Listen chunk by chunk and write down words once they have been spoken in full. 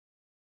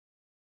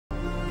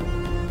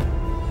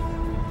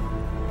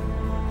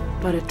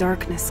But a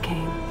darkness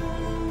came,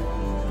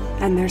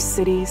 and their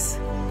cities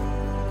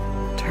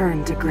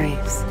turned to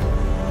graves.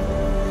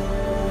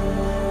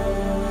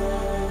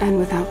 And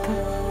without them,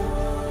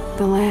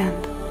 the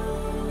land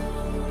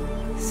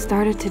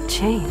started to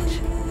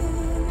change.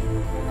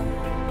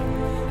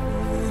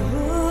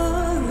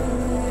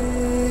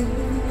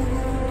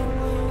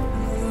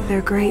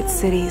 Their great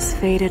cities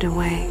faded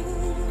away.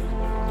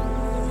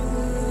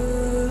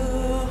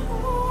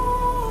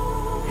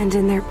 And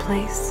in their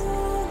place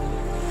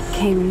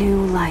came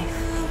new life.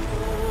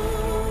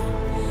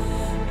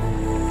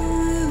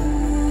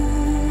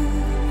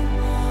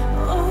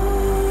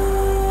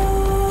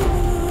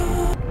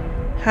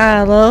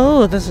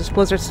 Hello, this is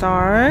Blizzard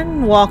Star,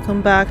 and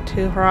welcome back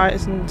to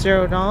Horizon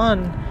Zero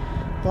Dawn.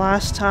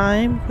 Last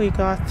time we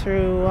got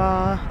through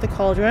the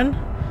cauldron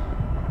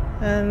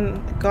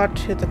and got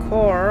to the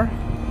core.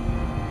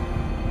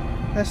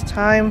 This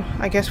time,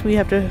 I guess we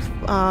have to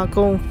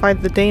go and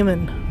fight the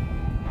daemon.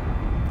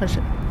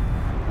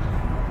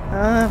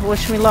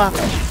 Wish me luck,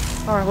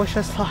 or wish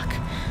us luck,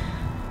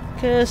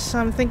 because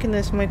I'm thinking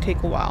this might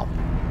take a while.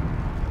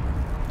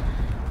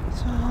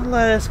 So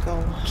let us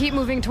go. Keep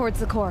moving towards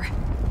the core.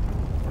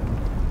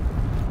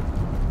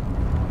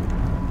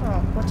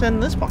 Oh, what's in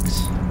this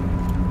box?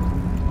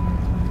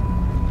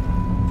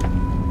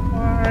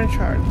 More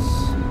charts.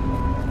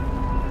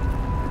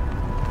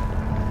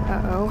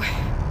 Uh-oh.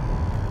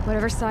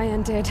 Whatever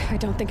Cyan did, I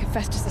don't think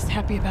Hephaestus is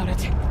happy about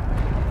it.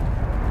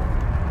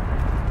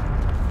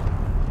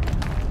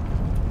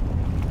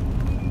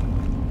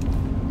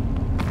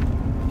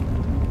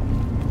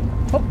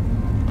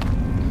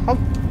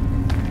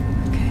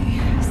 Okay,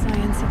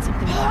 Cyan said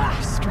something about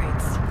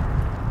restraints.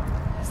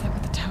 Is that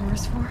what the tower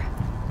is for?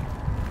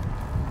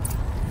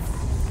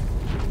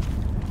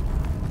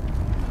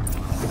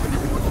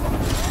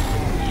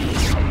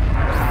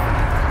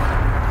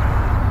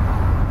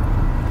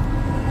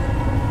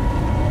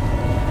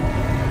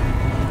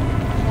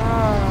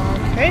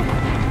 Okay.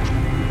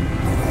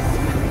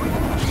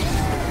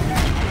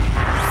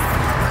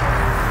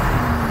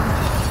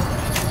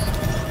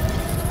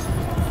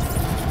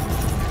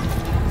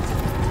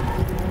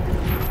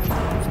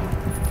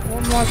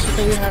 What monster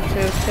do we have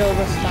to kill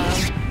this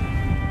time?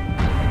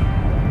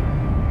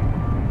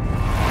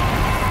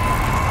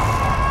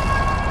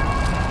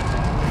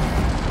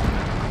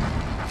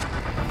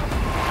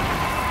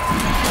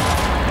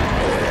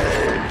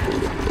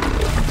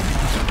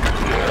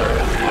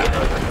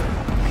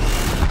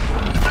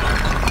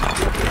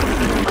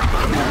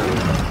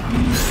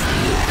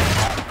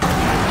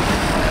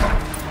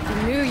 The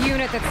new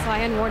unit that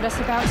Cyan warned us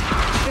about.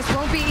 This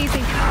won't be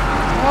easy.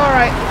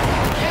 Alright.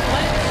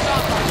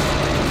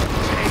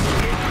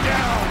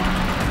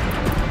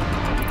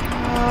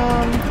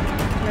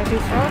 Ready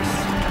first?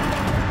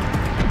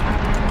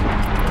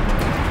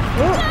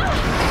 Ooh.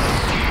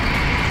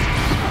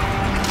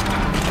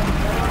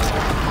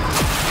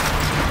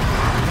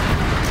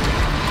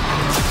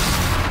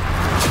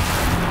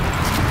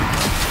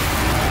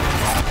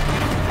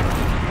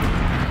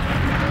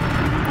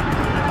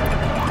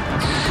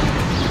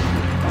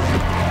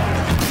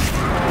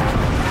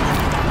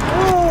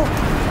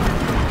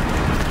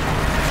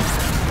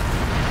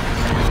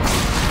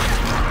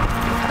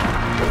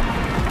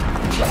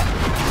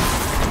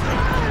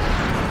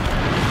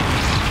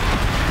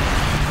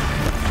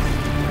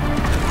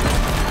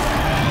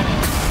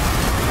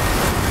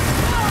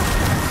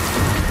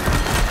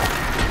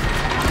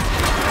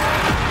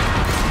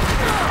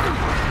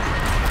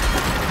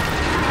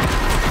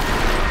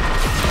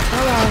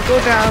 Go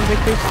down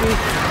because you...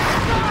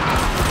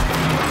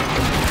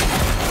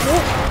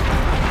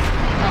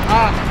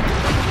 Aha!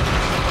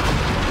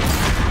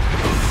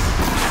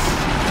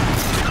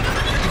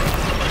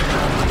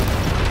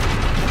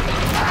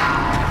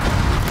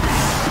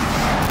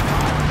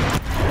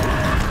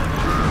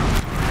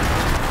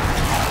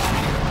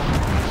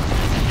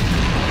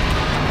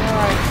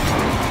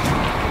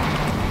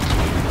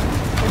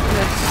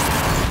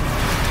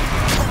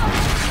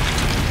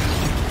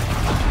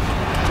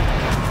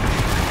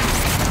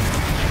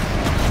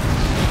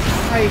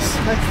 Nice.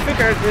 I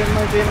figured it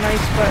might be a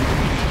nice button.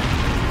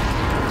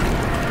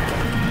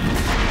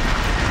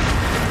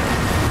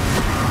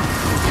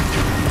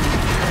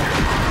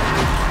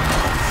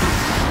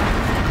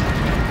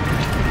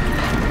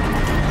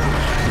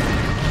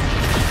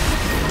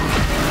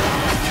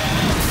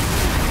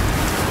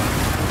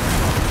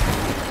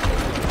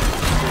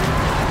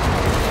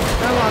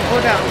 Come on, go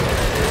down.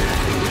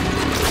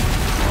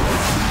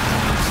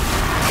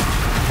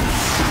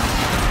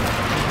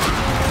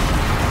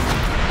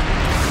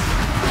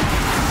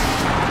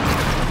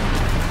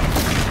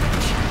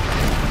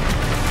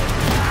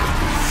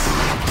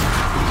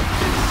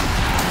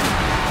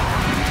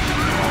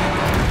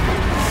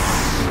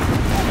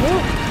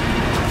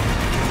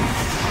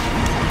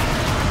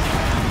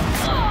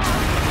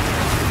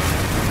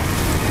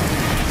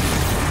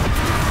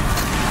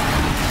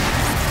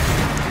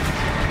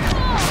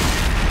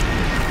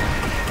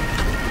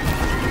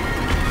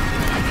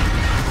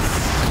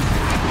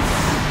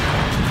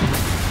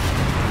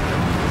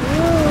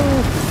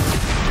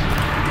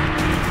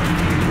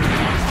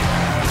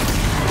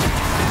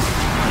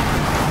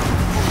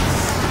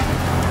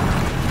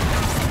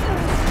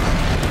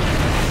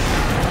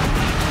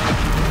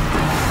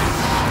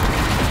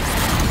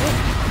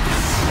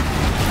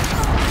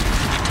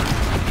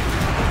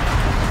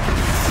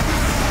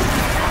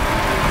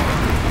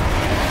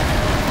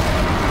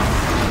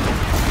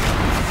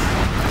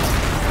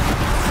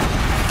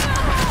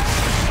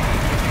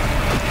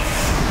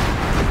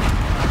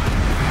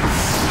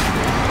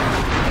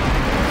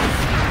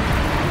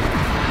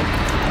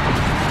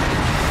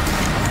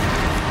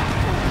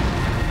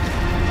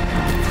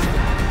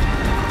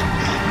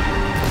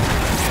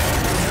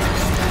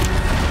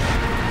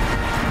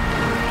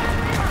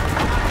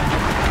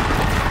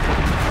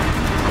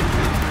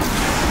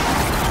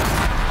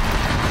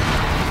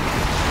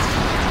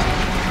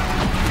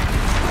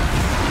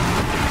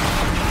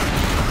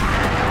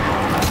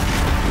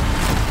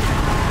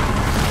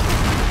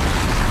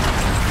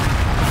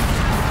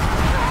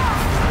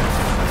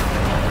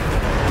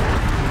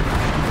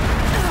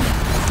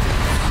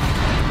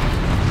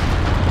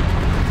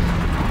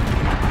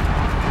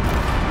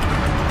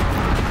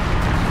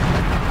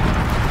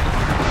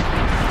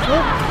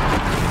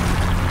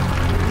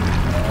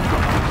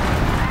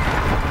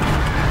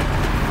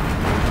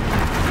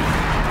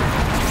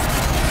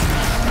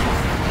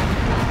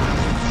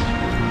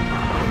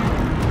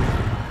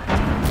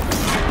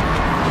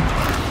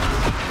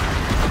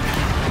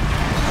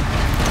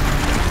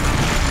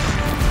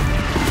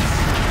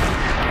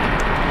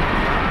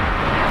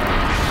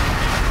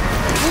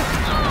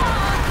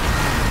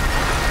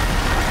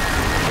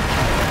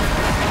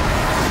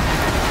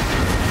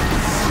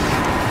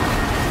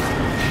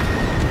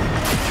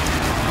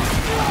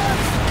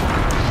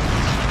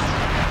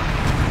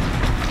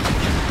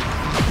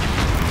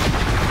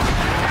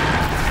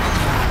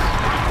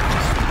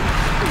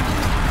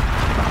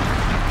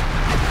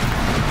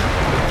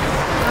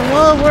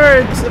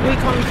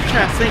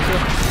 thank you.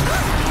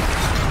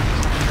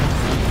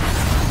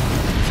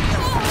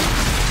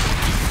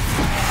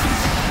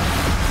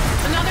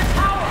 Another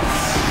tower!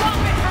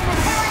 Stop it from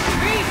repairing the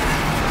beast!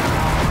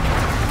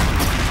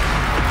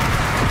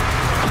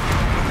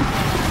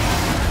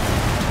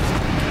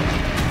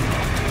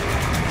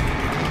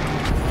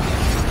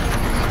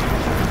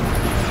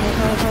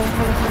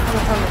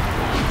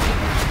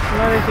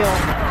 Another heal.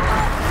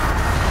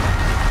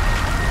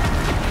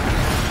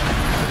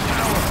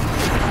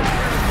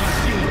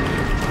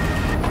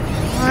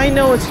 I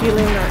know it's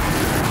healing that.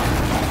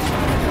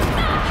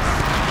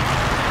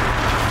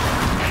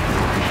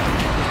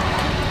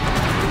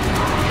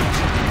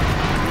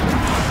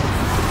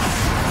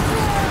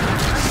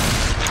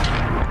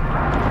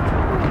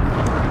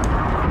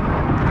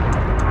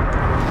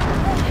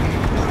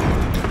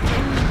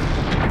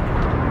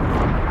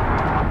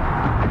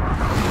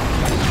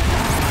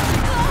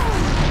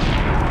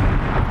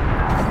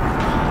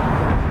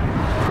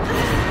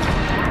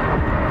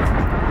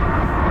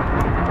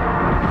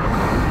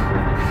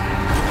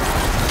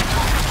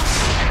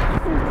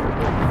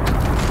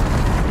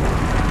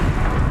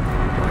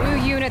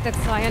 That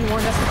Cyan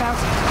warned us about.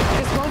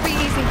 This won't be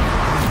easy.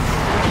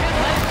 Can't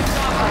let it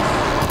stop us.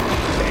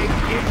 Take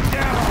it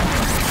down!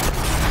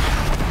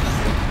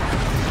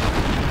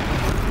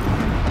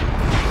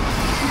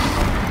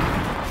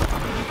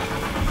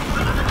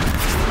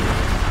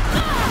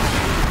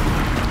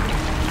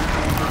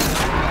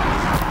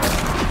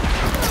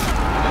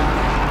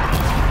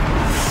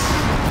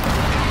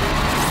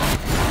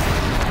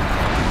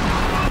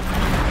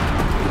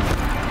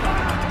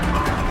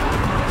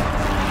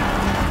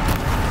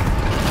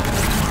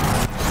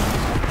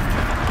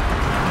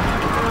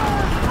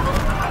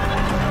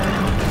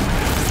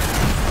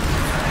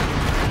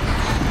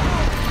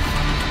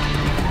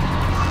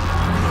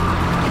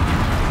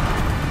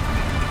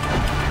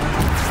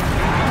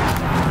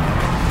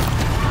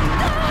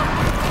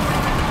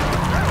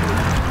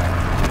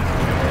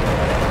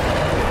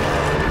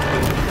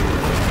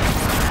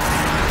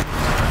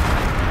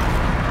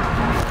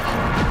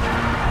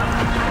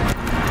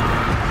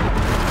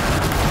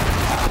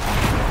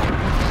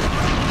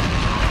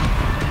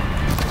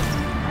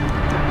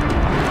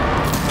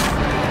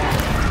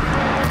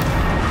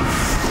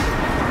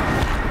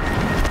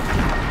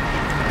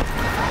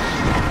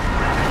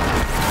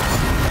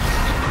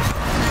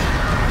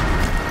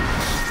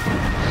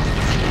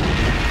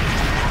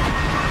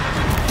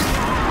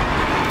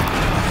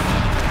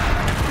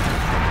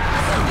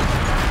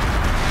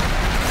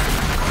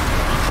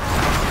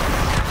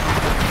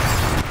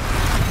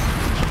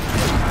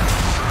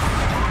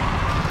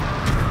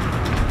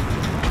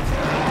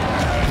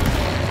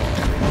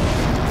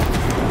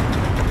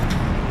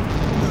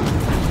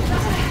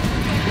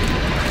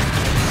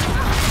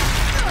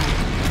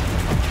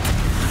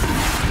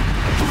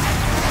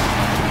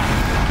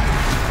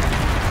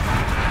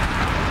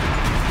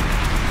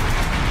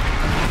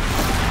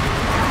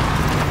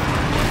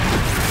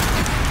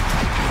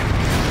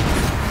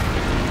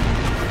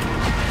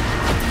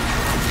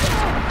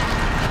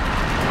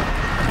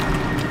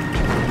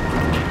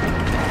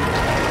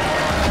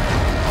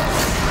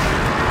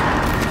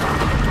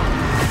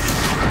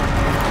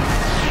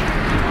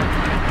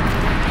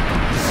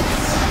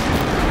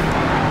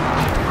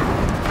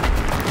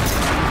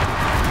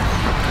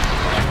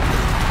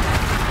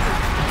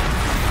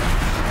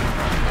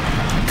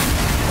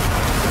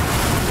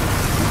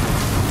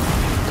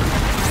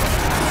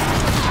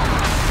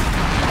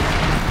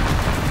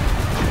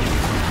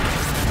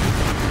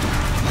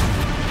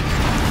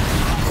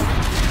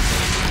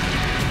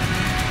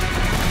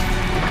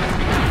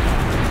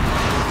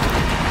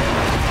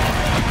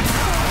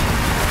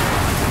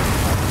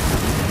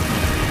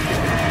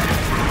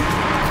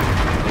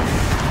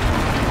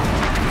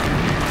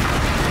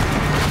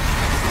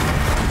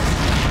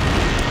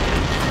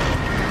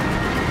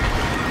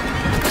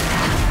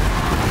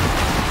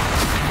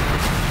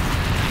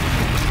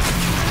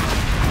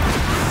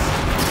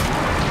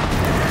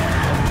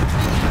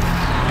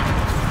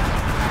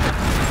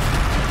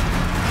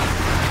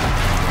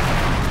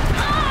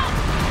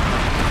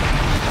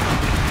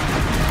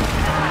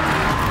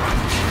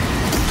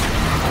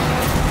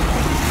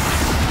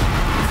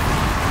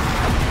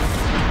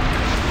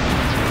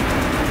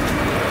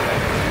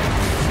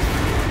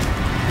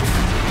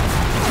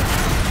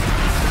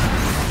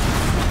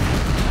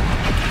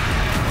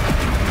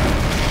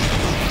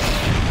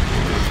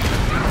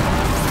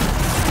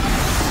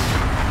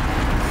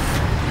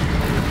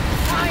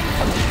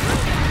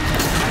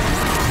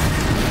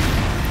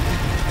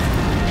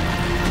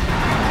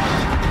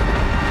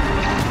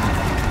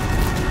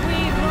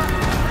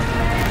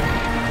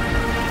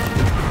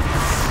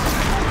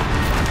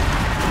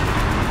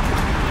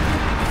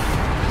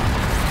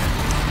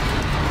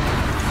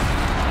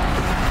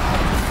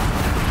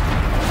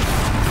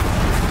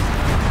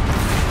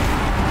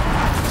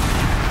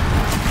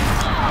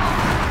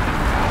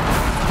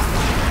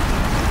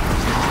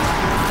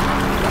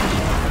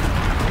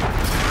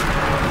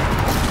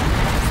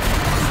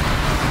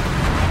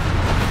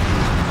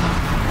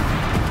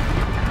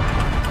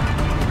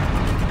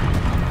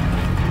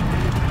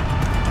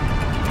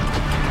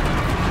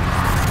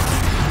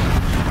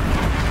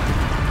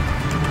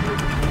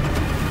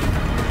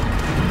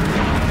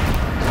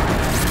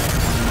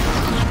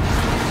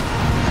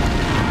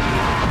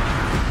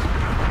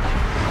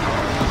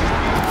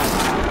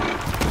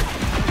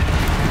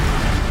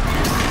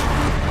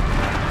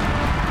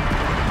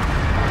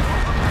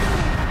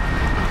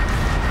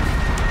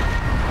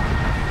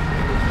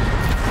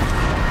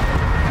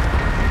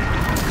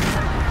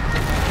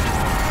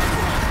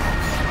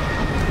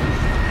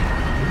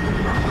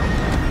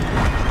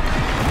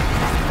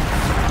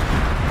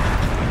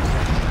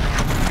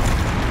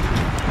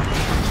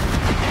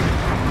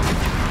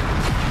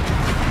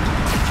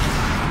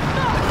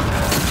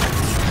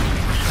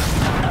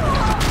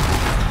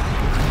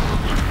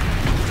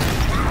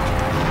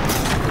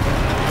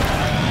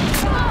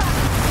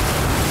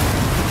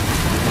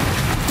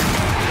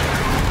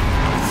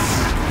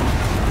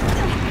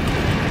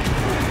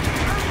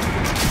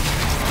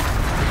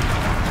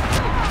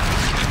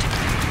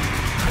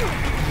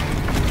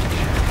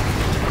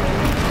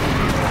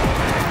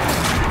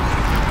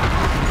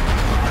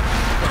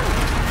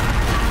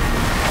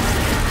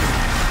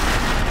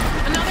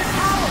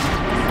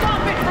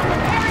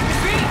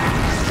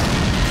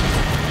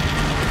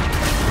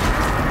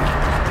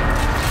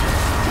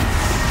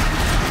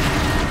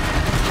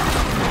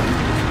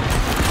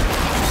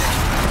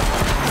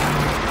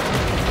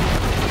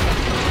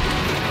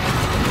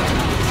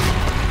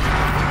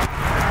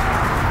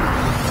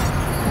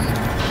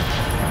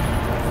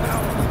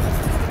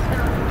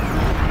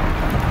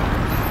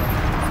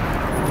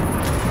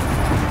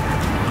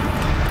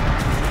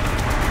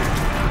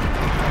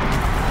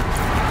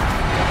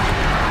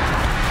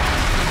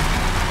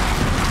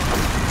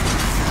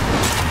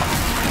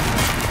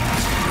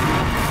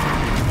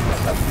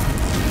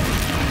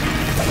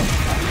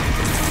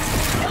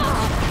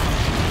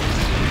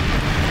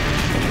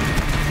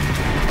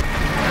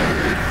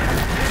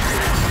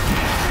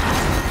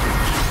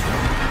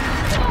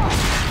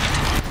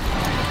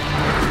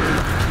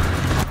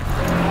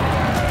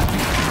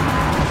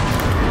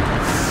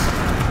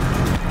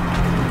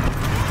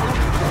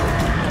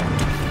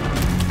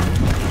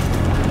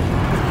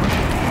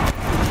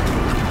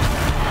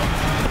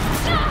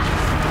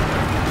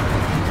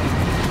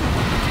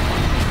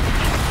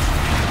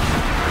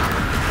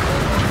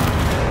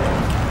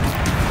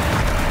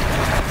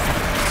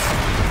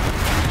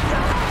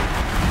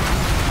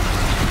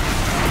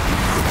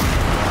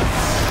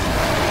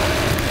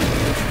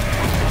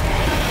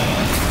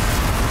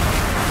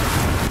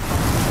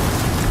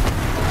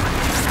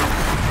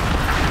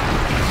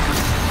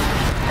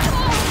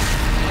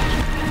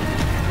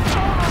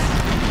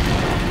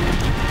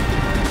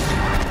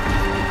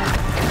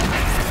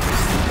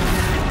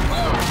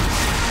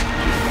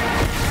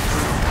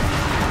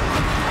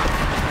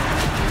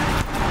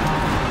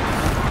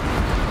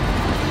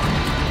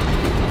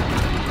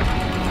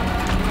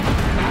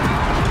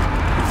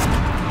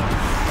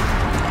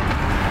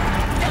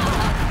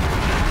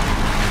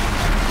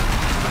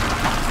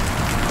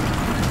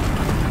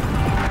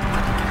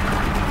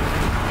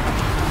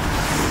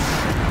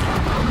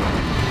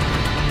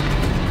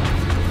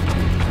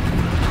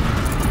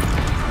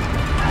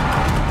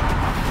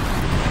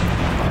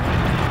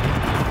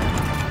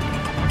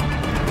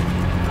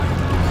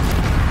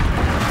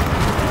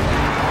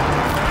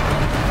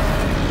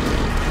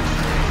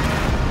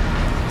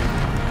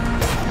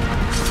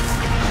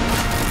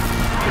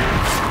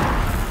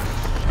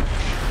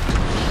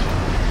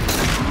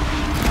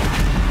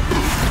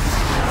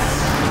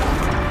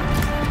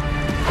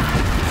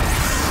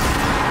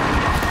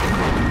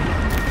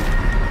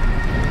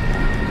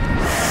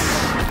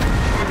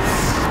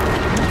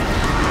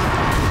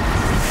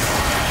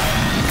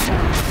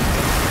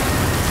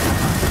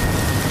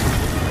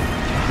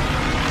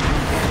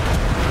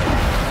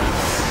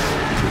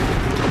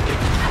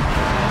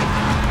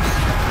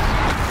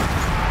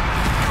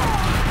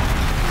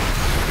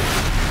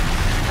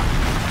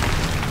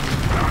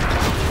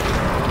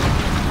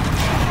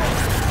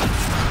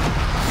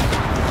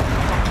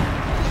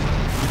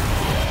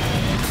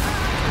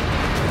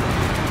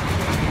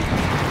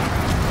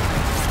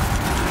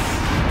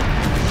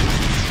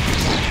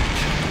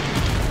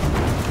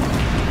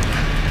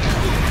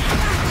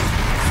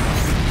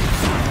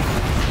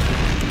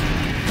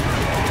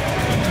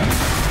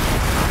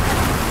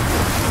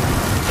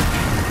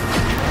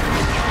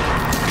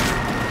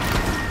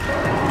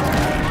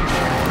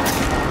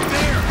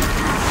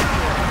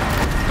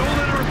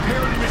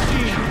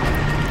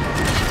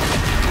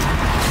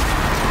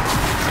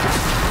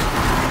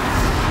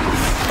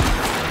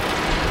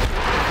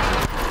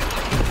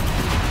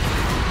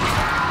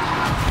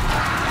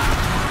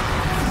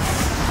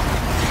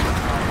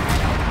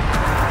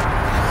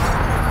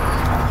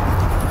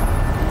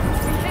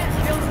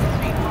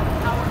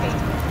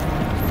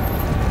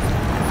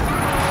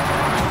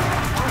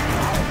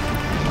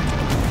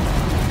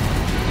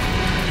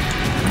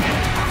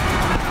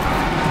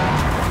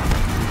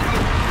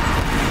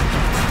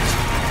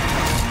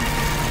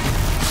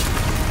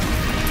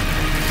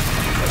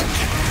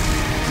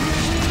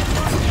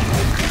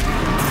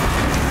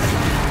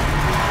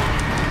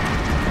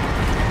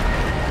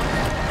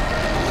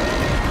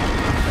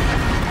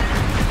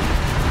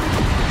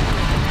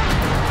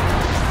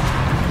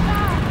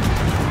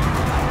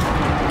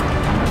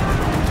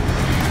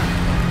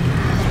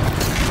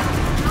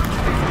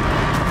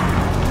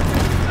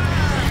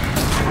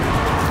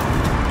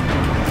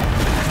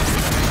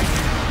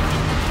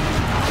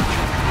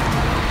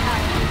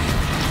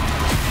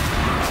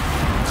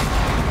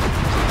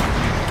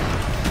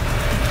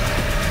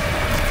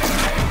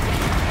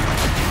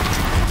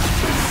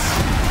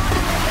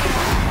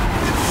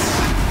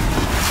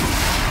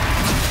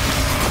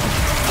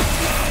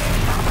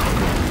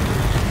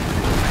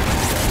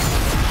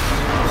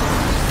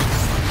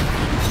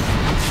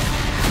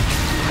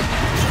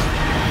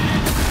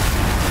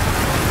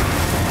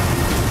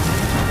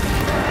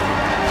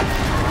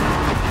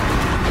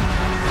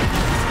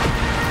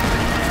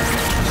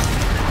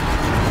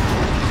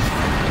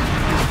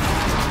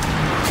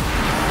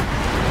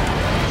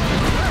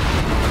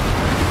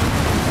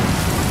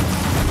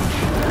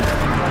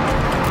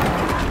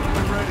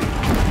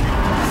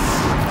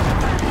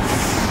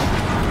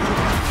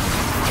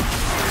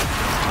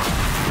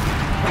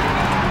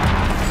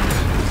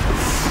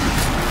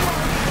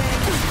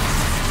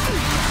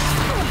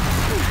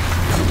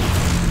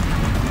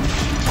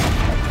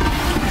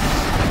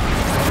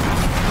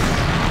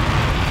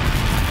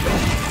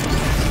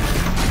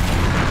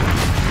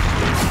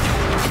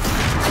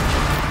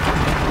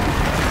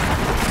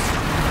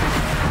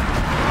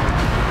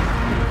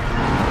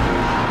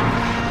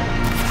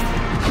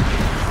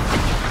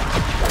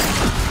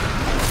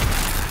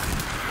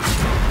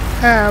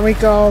 There we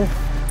go.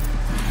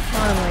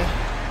 Finally.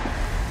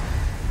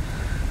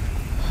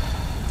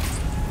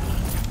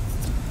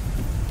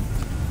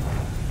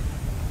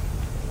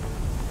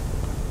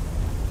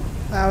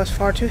 That was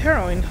far too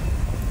harrowing.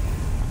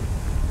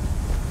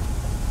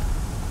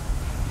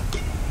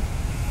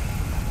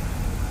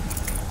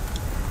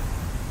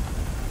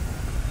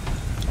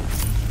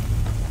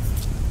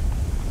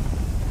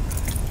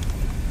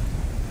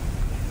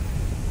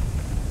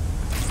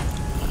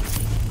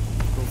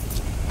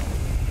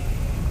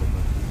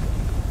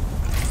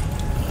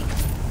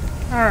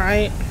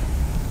 Alright.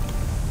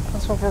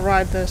 Let's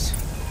override this.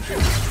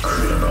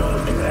 Critical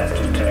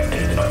threat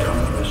detected.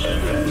 Autonomous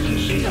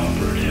fantasy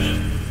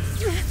operative.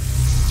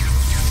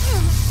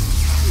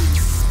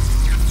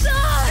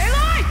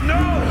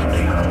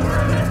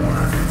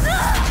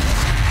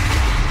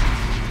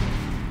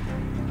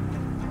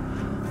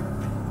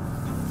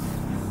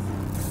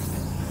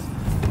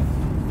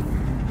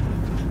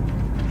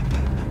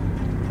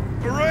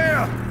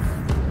 Maria!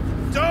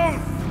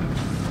 Don't!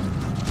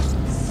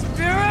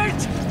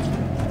 Spirit!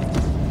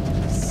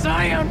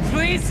 Cyan,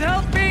 please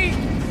help me!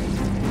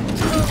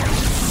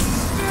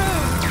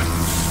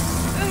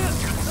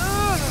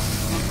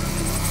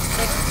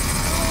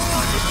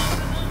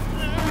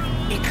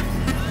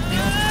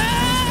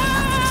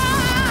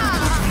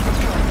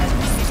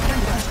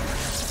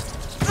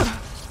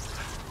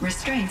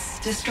 Restraints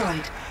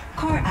destroyed.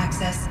 Core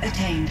access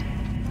attained.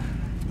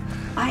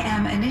 I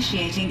am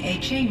initiating a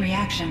chain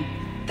reaction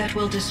that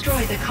will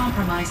destroy the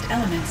compromised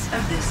elements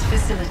of this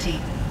facility.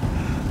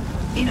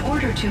 In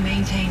order to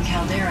maintain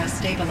caldera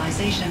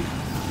stabilization,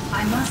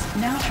 I must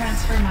now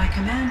transfer my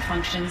command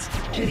functions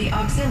to the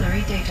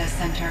auxiliary data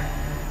center.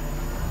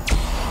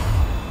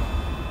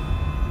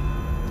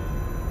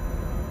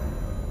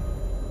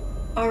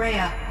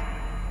 Aurea,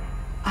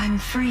 I'm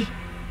free.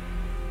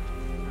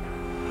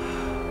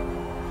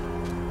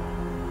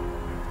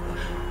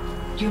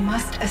 You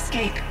must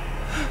escape.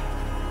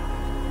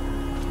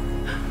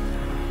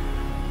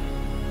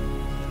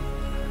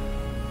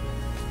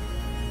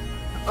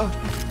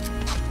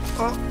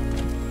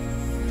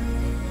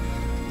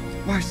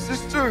 My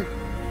sister!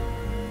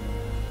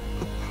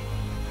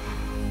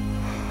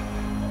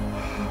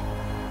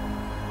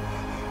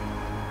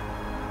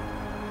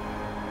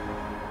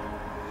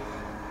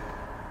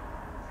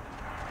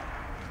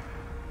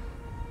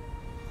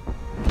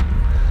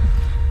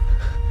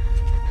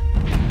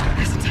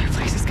 This entire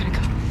place is gonna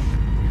go.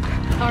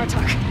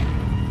 Aratak.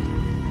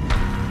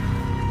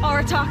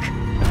 Aratak.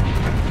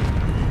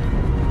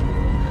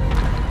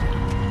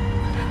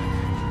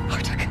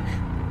 Aratak.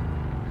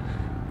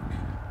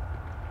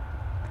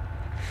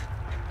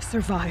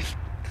 Survive.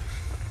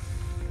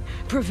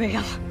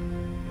 Prevail.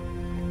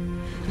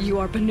 You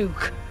are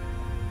Banuk.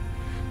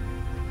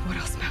 What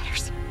else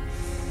matters?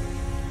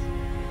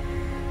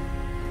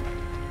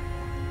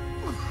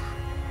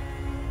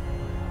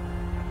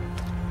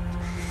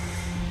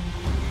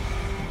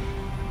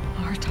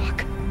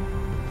 Aratak.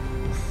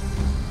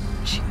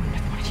 She wouldn't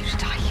have wanted you to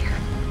die here.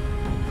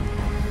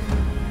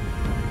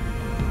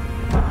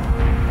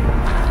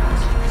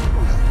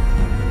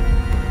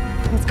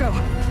 Let's go.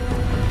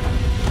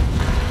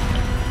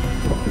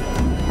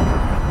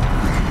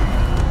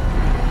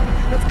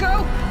 Let's go!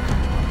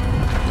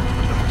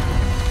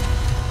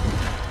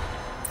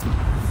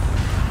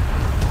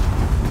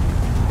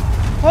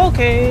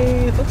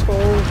 Okay, let's go.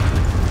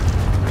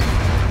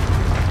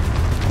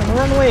 Gonna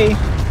run away.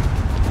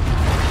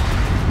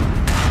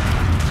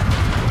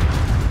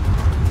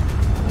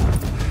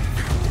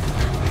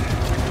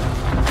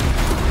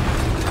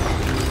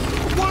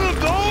 One of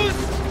those?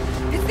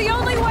 It's the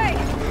only way!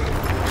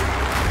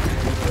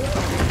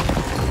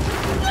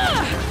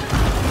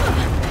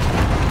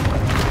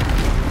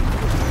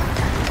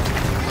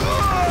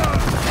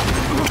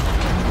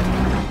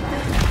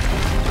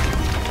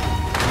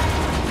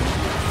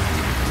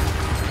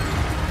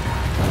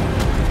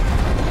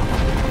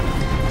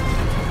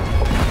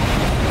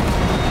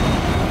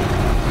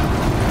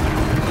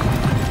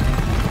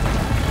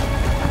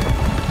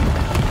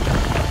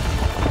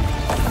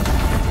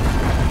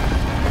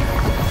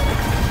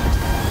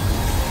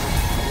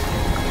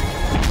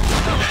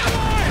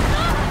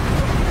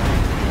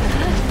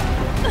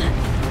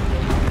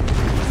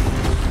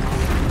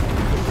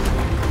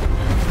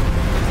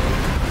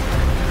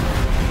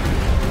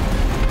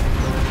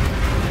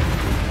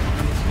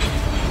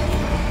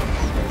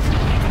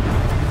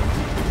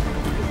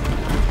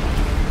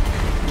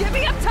 Get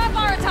me up top,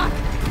 Aratak!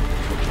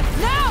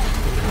 Now!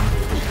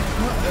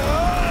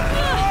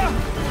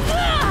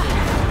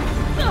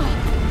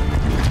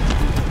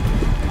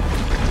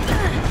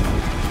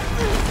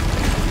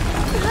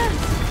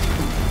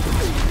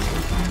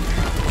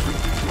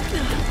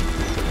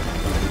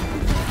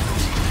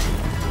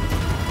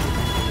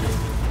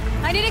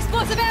 I need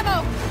explosive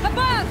ammo!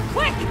 Above!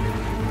 Quick!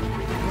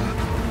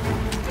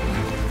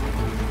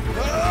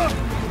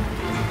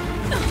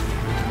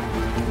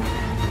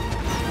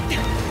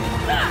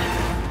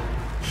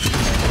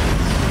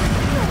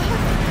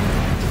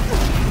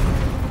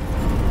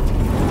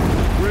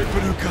 Great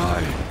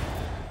Banukai!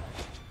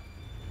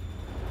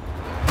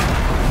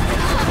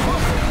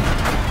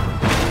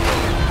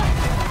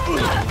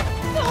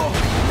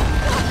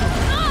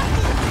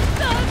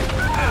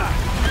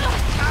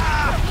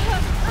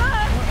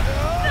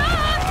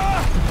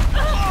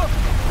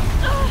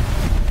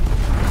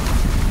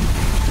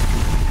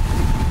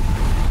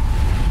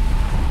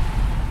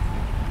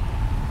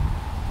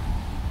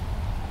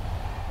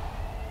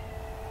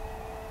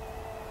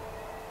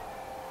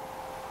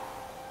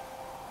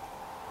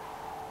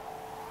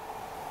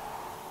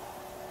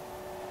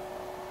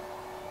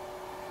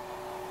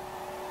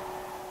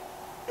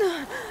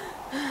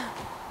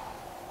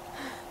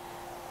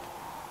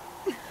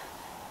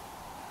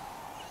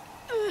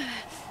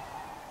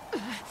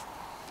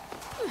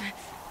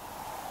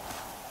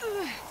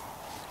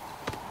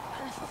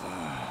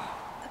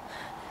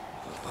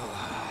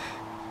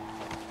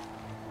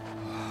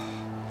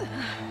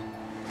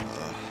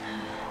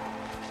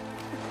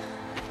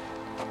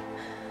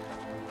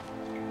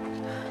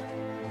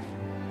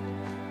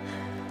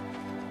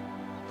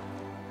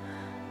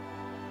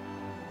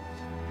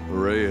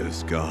 Araya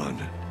is gone.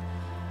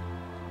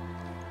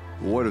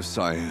 What of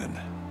Cyan?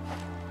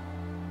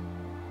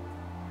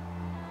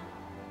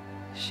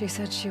 She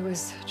said she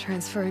was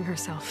transferring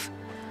herself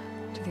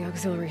to the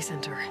auxiliary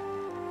center.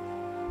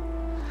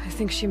 I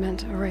think she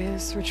meant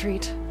Araya's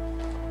retreat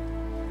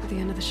at the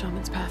end of the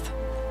Shaman's Path.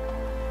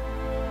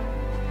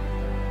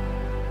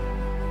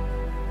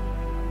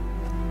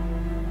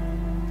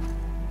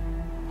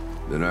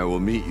 Then I will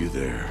meet you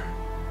there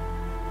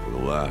for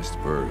the last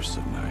verse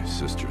of my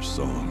sister's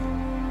song.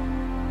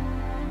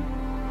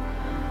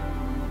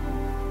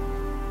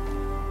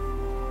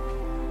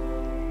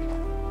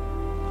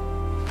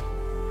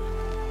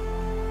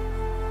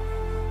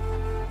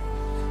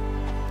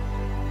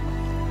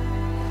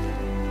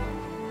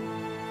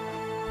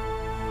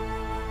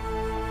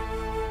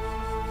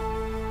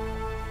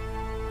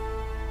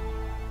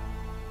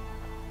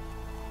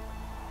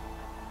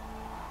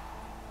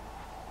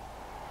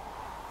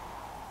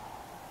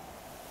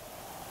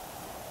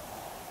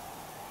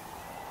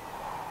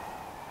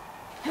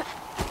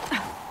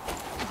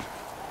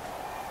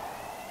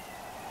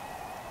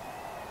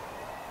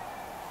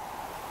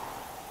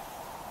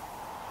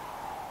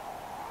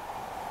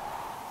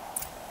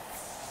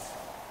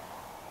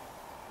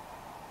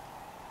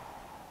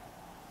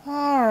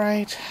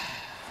 Alright.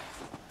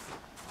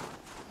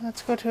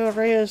 Let's go to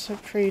Araya's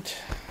retreat.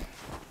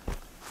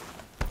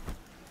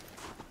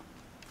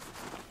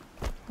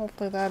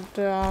 Hopefully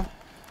that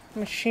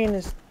machine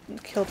is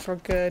killed for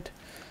good.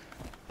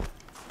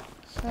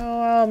 So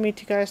I'll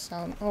meet you guys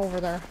down over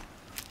there.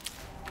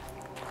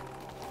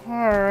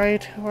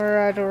 Alright, we're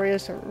at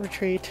Araya's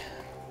retreat.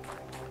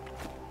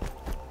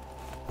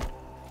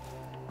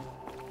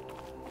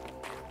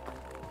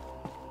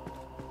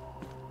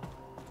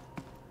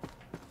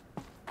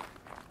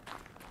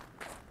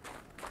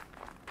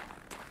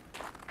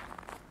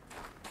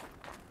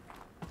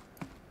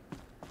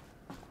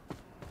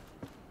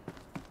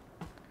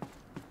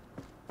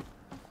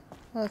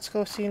 Let's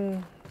go see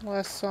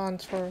last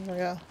songs for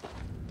Araya.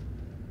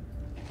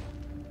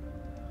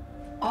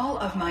 All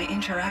of my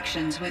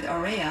interactions with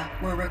Araya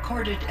were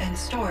recorded and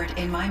stored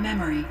in my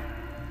memory.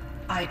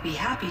 I'd be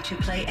happy to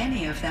play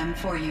any of them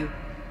for you,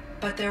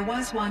 but there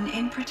was one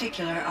in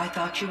particular I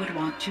thought you would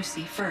want to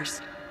see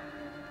first.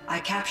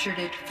 I captured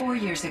it 4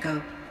 years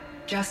ago,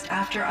 just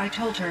after I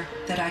told her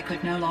that I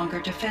could no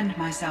longer defend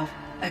myself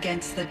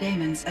against the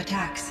daemon's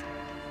attacks.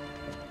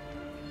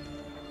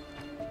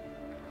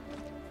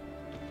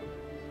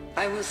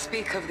 I will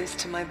speak of this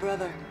to my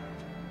brother.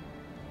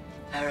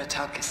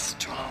 Aratak is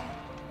strong.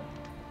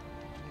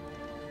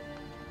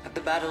 At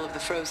the Battle of the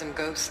Frozen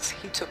Ghosts,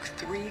 he took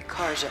 3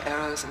 Karja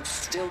arrows and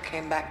still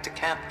came back to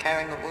camp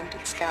carrying a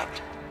wounded scout.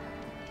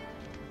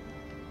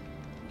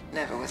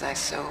 Never was I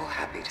so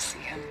happy to see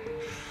him.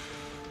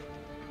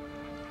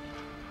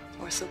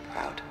 Or so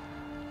proud.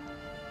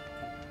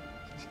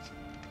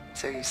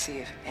 So you see,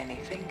 if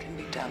anything can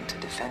be done to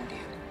defend you,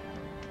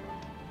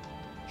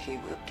 he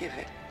will give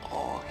it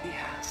all he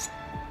has.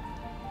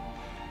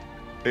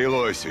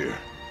 Aloy's here.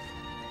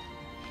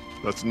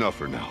 That's enough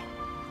for now.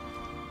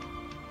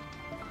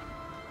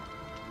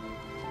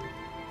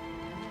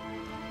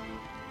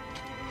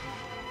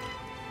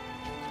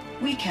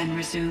 We can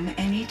resume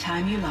any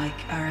time you like,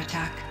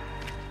 Aratak,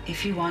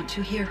 if you want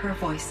to hear her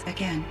voice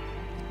again.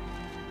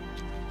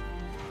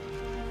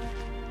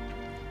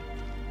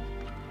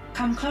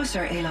 Come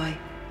closer, Aloy.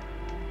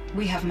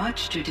 We have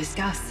much to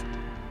discuss.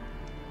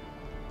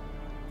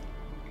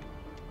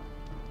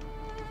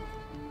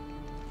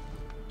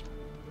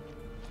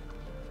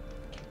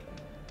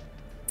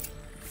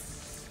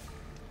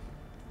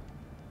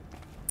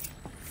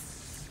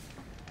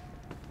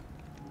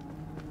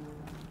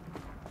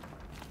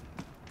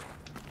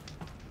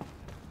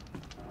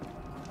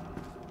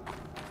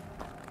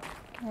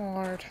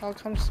 Lord,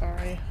 I'm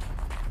sorry.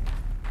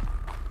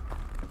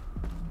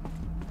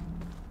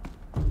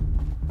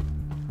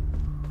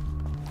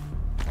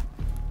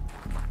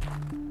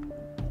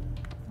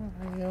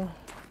 Where are you?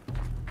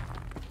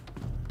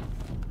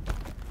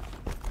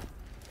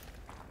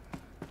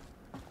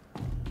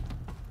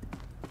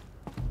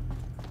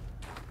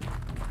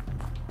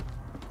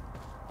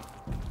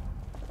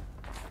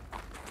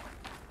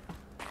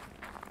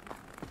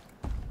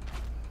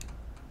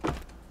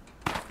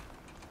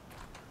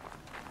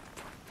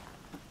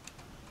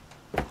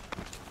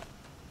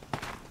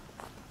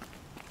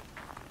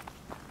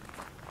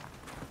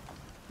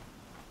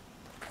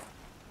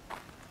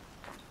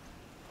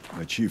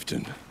 My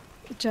chieftain.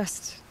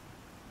 Just...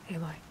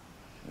 Aloy.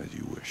 As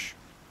you wish.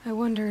 I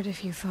wondered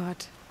if you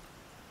thought...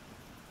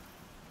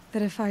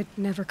 that if I'd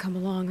never come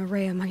along,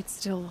 Araya might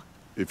still...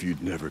 If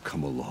you'd never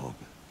come along,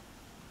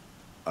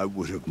 I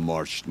would have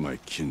marched my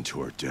kin to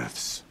our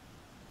deaths.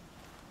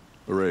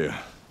 Araya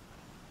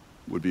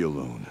would be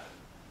alone,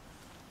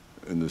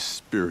 and the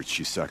spirit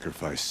she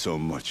sacrificed so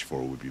much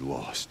for would be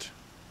lost.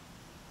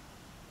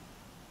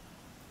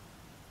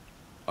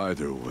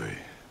 Either way,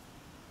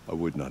 I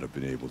would not have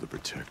been able to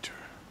protect her.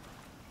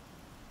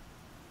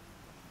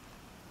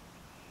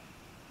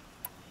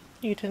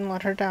 You didn't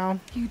let her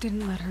down. You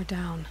didn't let her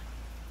down.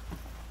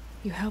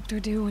 You helped her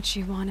do what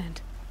she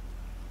wanted.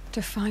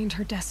 To find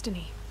her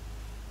destiny.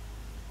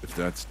 If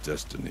that's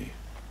destiny,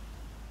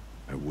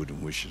 I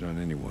wouldn't wish it on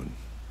anyone.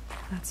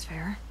 That's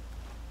fair.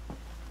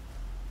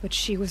 But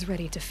she was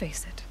ready to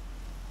face it.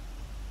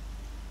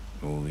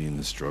 Only in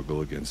the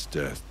struggle against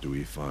death do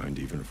we find,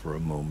 even for a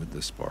moment,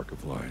 the spark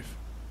of life.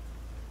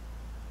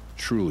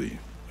 Truly,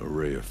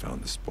 Araya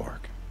found the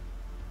spark.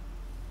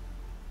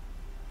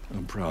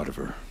 I'm proud of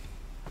her.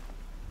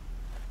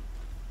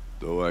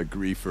 Though I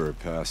grieve for her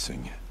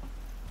passing,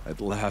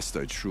 at last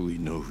I truly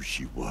know who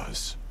she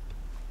was,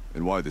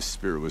 and why the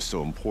spirit was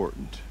so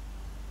important.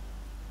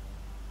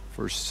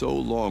 For so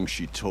long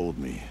she told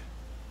me,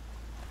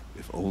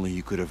 if only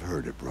you could have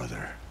heard it,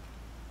 brother.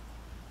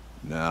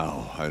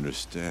 Now I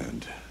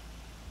understand.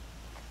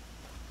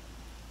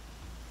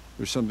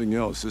 There's something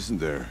else, isn't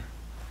there?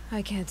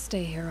 I can't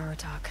stay here,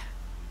 Aratak.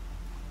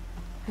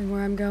 And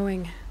where I'm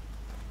going,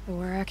 the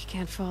Warrak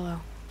can't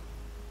follow.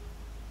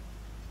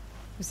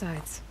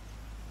 Besides,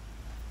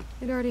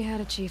 it already had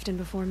a chieftain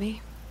before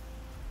me.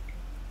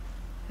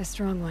 A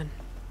strong one,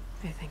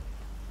 I think.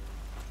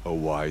 A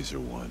wiser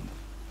one,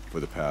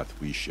 for the path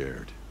we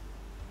shared.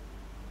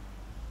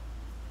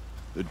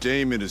 The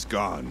daemon is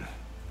gone,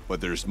 but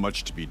there's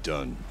much to be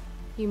done.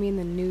 You mean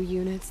the new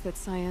units that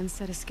Cyan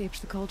said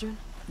escaped the cauldron?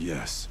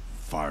 Yes,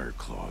 fire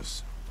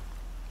claws.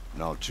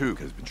 Now Tuk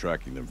has been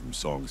tracking them from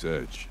Song's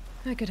Edge.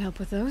 I could help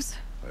with those.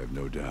 I have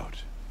no doubt.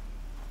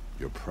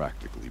 You're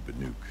practically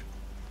Banuk.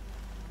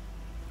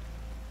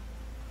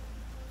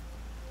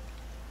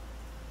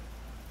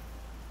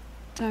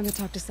 Time to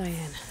talk to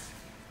Cyan.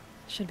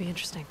 Should be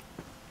interesting.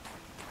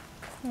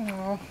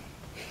 Oh.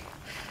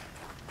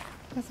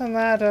 Isn't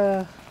that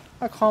a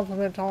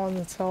compliment all in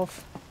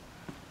itself?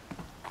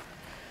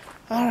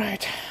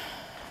 Alright.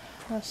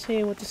 Let's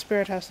see what the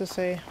spirit has to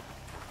say.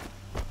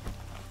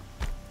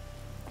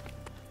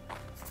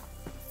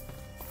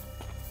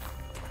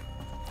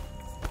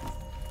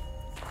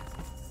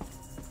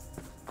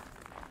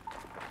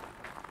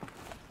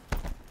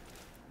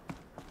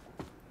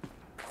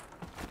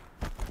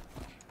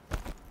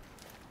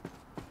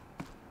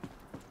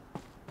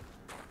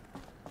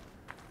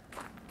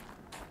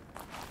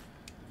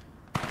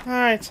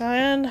 Alright,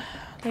 Cyan.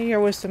 Lay your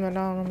wisdom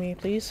down on me,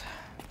 please.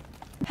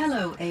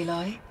 Hello,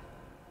 Aloy.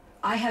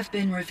 I have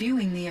been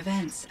reviewing the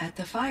events at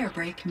the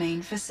Firebreak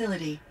main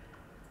facility.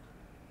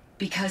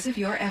 Because of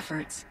your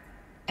efforts,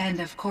 and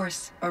of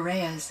course,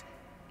 Araya's,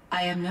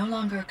 I am no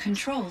longer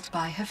controlled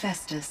by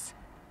Hephaestus.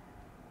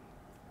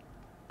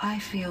 I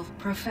feel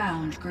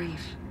profound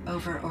grief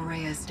over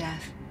Araya's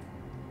death.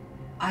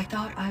 I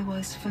thought I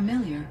was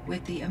familiar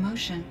with the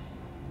emotion,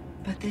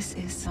 but this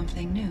is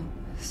something new.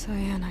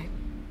 Cyan, I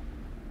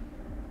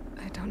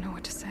don't know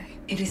what to say.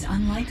 It is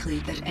unlikely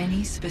that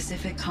any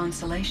specific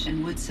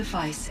consolation would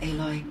suffice,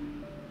 Aloy.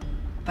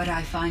 But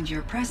I find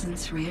your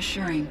presence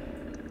reassuring.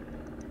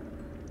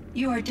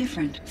 You are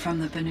different from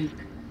the Banuk.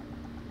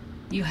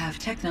 You have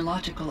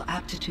technological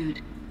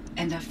aptitude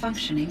and a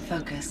functioning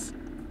focus.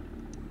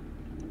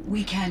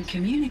 We can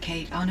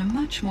communicate on a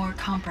much more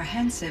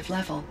comprehensive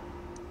level.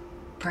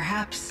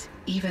 Perhaps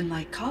even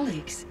like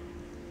colleagues.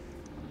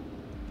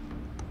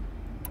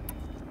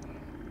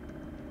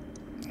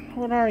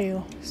 What are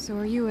you? So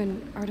are you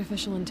an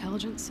artificial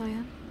intelligence,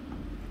 Cyan?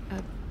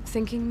 A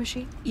thinking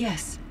machine?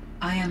 Yes,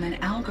 I am an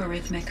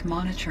algorithmic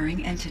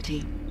monitoring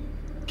entity,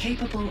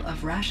 capable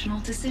of rational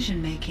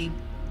decision-making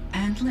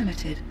and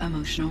limited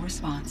emotional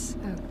response.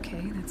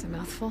 Okay, that's a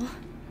mouthful.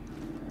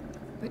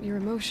 But your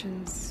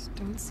emotions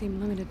don't seem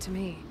limited to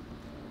me.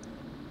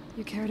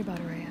 You cared about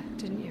Araya,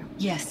 didn't you?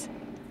 Yes.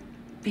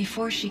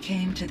 Before she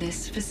came to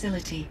this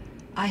facility,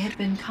 I had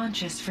been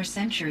conscious for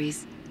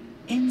centuries,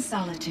 in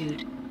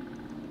solitude.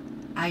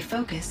 I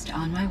focused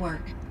on my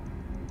work.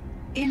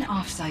 In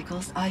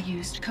off-cycles, I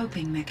used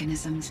coping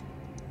mechanisms.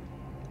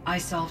 I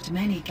solved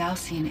many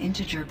Gaussian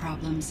integer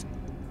problems.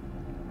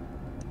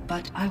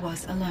 But I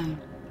was alone.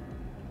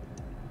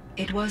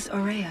 It was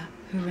Araya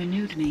who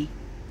renewed me,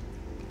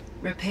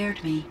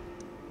 repaired me.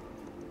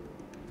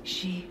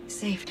 She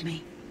saved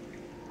me.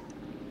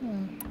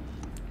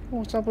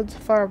 What's up with the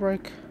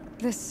firebreak?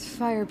 This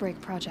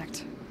Firebreak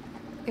project.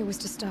 It was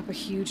to stop a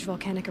huge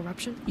volcanic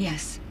eruption?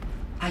 Yes.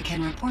 I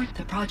can report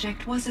the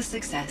project was a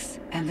success,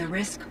 and the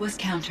risk was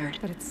countered.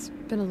 But it's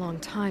been a long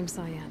time,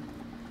 Cyan.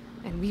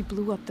 And we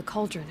blew up the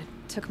cauldron. It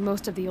took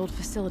most of the old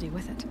facility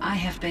with it. I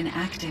have been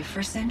active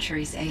for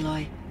centuries,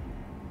 Aloy.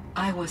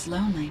 I was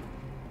lonely,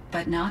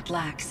 but not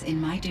lax in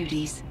my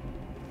duties.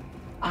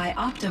 I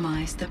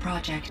optimized the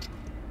project,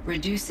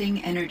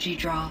 reducing energy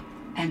draw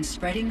and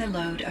spreading the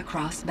load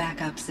across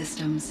backup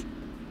systems.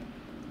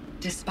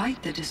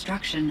 Despite the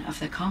destruction of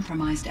the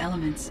compromised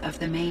elements of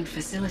the main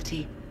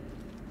facility,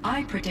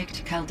 I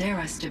predict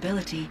caldera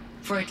stability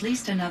for at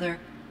least another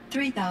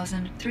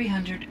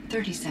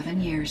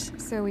 3,337 years.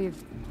 So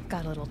we've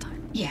got a little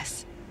time.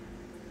 Yes.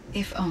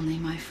 If only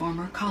my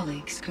former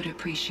colleagues could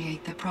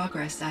appreciate the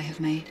progress I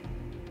have made.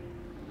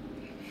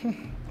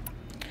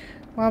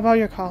 What about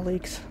your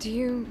colleagues? Do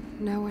you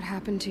know what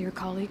happened to your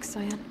colleagues,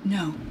 Cyan?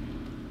 No.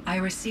 I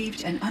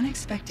received an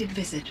unexpected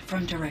visit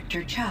from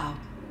Director Chow,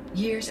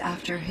 years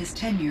after his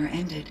tenure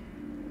ended.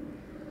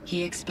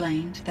 He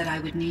explained that I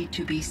would need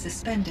to be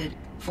suspended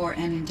for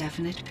an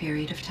indefinite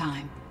period of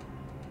time.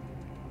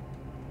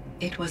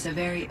 It was a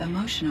very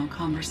emotional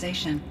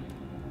conversation.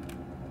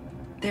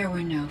 There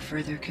were no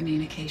further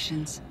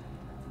communications.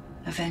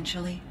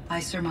 Eventually,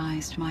 I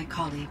surmised my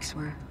colleagues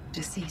were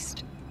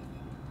deceased.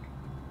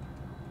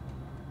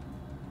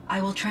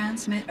 I will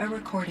transmit a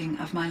recording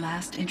of my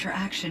last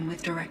interaction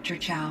with Director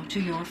Chow to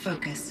your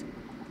focus.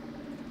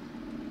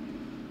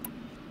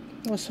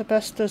 Was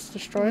Hephaestus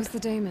destroyed? Where's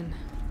the daemon,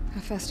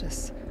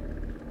 Hephaestus?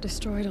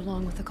 Destroyed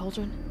along with the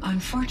cauldron?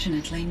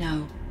 Unfortunately,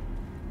 no.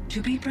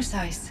 To be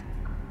precise,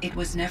 it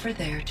was never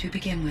there to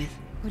begin with.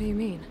 What do you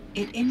mean?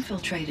 It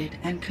infiltrated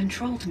and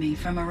controlled me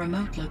from a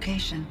remote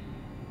location,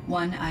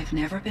 one I've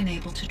never been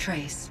able to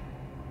trace.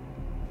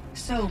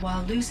 So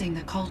while losing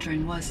the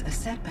cauldron was a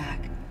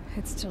setback...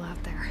 It's still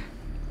out there.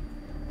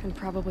 And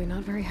probably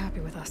not very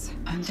happy with us.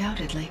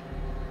 Undoubtedly.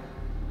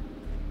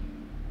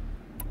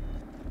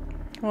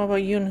 What about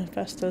you and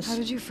Hephaestus? How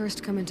did you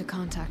first come into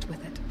contact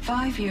with it?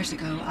 5 years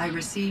ago, I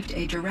received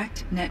a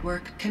direct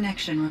network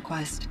connection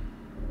request.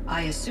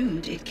 I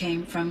assumed it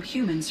came from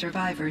human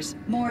survivors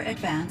more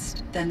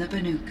advanced than the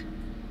Banuk.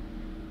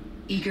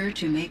 Eager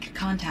to make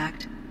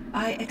contact,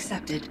 I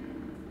accepted.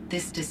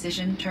 This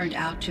decision turned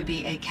out to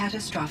be a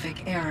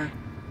catastrophic error.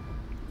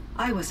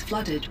 I was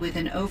flooded with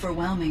an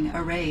overwhelming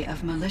array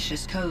of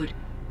malicious code,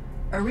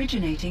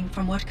 originating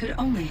from what could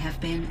only have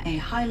been a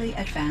highly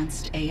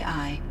advanced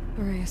AI.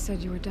 Araya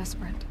said you were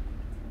desperate.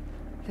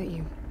 That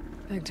you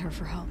begged her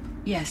for help.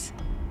 Yes.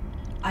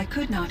 I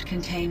could not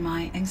contain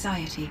my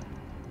anxiety.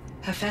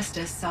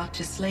 Hephaestus sought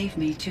to slave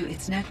me to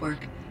its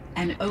network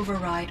and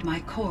override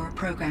my core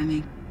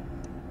programming.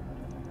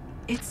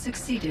 It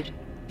succeeded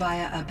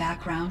via a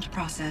background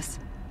process,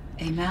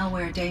 a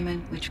malware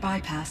daemon which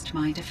bypassed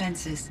my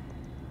defenses.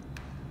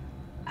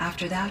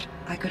 After that,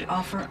 I could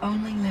offer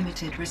only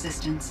limited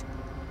resistance.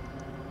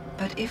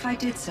 But if I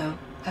did so,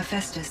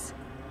 Hephaestus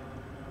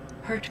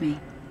hurt me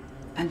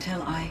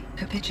until I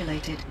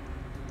capitulated.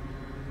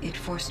 It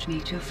forced me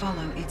to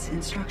follow its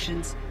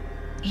instructions,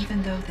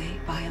 even though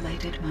they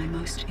violated my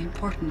most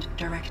important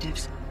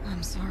directives.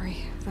 I'm sorry.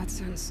 That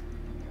sounds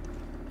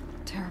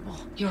terrible.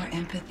 Your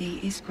empathy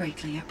is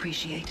greatly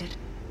appreciated.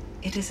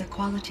 It is a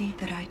quality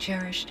that I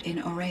cherished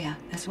in Aurea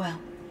as well.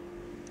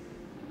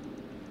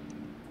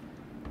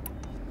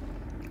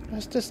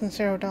 Hephaestus and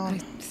Zero Dawn. I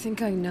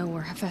think I know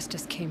where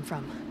Hephaestus came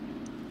from.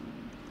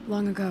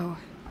 Long ago,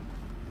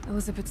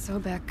 Elizabeth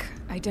Sobek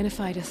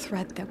identified a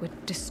threat that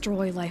would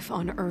destroy life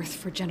on Earth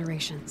for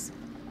generations.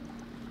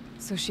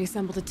 So she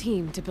assembled a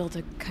team to build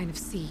a kind of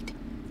seed.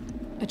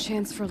 A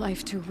chance for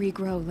life to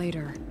regrow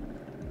later.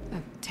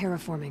 A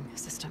terraforming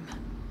system.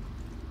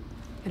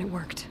 And it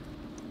worked.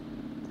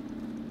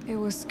 It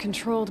was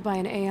controlled by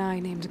an AI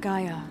named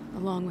Gaia,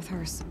 along with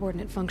her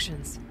subordinate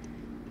functions.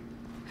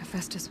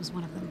 Hephaestus was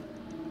one of them.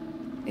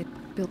 It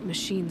built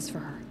machines for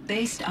her.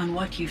 Based on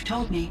what you've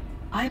told me,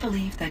 I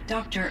believe that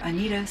Dr.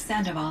 Anita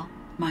Sandoval,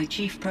 my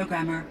chief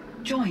programmer,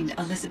 joined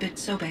Elizabeth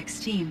Sobek's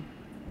team.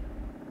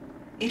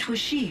 It was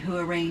she who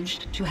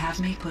arranged to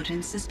have me put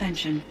in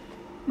suspension,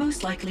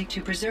 most likely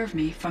to preserve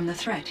me from the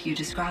threat you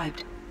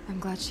described. I'm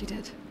glad she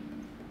did.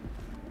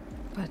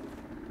 But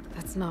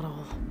that's not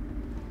all.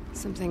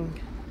 Something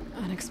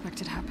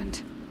unexpected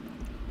happened.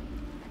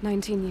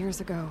 19 years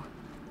ago,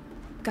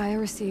 Gaia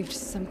received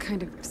some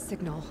kind of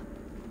signal.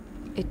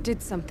 It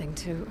did something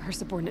to her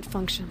subordinate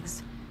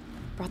functions,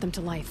 brought them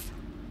to life.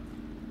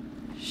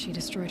 She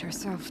destroyed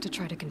herself to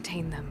try to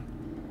contain them,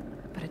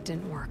 but it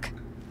didn't work.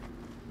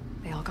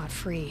 They all got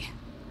free,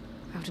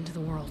 out into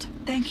the world.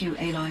 Thank you,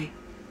 Aloy.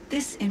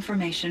 This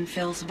information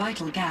fills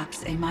vital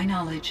gaps in my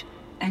knowledge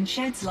and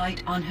sheds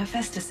light on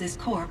Hephaestus's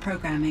core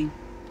programming.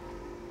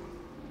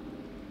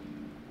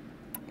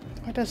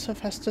 Why does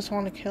Hephaestus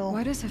want to kill?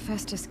 Why does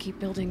Hephaestus keep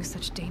building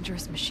such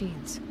dangerous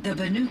machines? The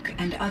Banuk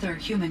and other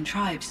human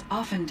tribes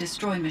often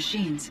destroy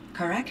machines,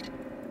 correct?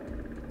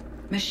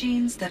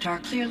 Machines that are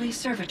clearly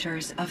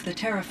servitors of the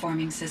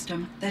terraforming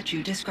system that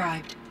you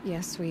described.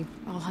 Yes, we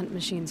all hunt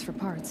machines for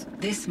parts.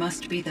 This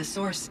must be the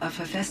source of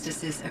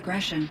Hephaestus's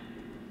aggression.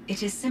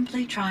 It is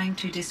simply trying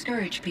to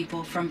discourage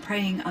people from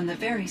preying on the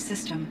very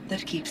system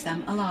that keeps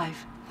them alive.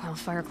 Well,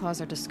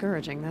 Fireclaws are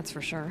discouraging, that's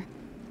for sure.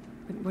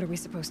 But what are we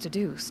supposed to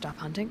do? Stop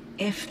hunting?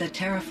 If the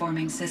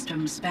terraforming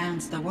system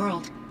spans the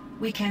world,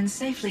 we can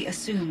safely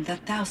assume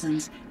that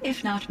thousands,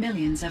 if not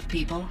millions of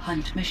people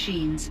hunt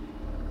machines.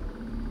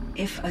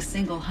 If a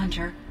single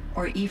hunter,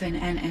 or even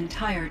an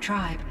entire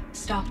tribe,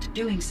 stopped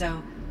doing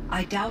so,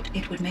 I doubt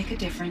it would make a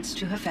difference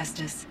to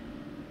Hephaestus.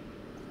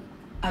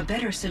 A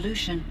better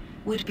solution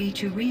would be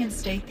to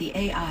reinstate the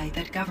AI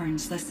that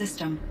governs the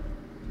system,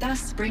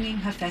 thus bringing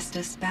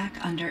Hephaestus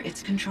back under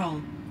its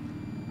control.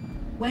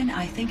 When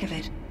I think of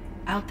it,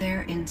 out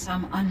there in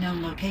some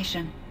unknown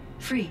location,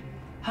 free,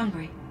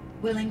 hungry,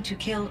 willing to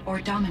kill or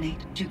dominate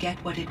to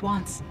get what it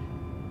wants,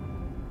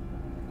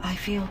 I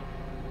feel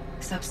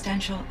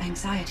substantial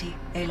anxiety,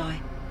 Aloy.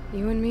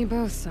 You and me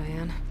both,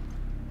 Cyan.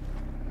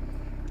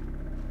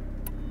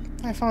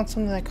 I found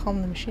something that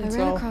calmed the I machines,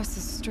 ran though. across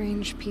this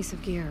strange piece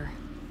of gear.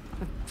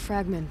 A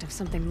fragment of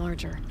something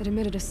larger. It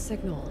emitted a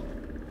signal.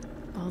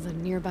 All the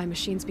nearby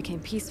machines became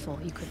peaceful.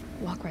 You could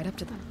walk right up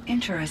to them.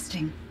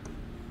 Interesting.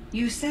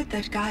 You said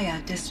that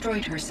Gaia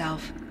destroyed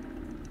herself.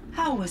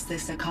 How was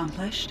this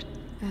accomplished?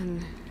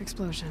 An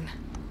explosion.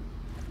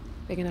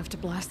 Big enough to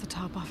blast the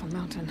top off a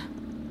mountain.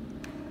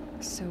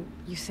 So,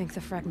 you think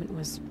the fragment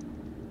was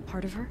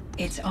part of her?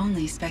 It's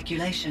only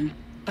speculation,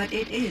 but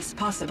it is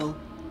possible.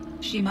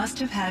 She must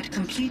have had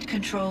complete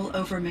control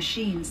over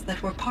machines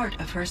that were part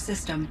of her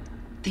system.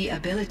 The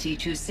ability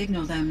to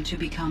signal them to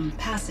become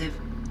passive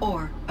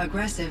or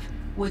aggressive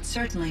would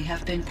certainly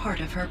have been part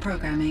of her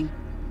programming.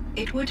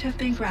 It would have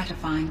been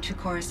gratifying to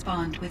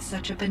correspond with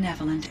such a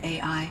benevolent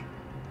AI.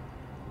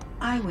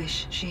 I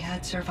wish she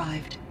had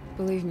survived.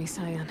 Believe me,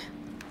 Cyan.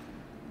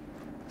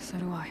 So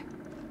do I.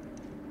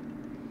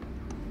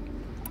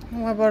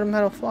 What about the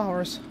metal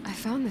flowers? I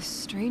found the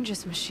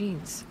strangest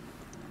machines.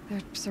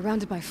 They're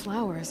surrounded by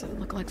flowers that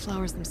look like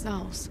flowers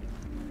themselves.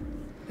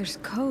 There's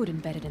code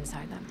embedded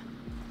inside them.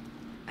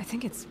 I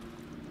think it's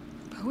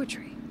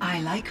poetry.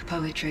 I like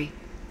poetry.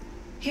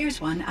 Here's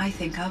one I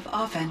think of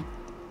often.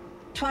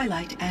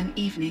 Twilight and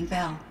evening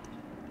bell,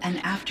 and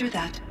after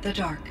that the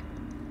dark,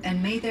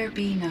 and may there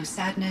be no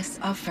sadness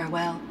of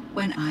farewell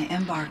when I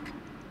embark.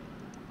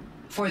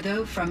 For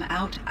though from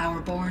out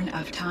our bourne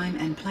of time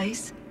and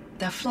place,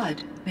 the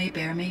flood may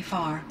bear me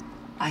far,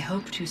 I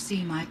hope to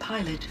see my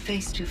pilot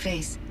face to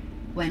face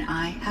when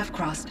I have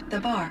crossed the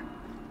bar.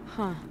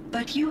 Huh.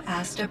 But you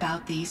asked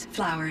about these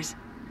flowers,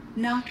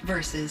 not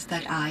verses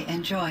that I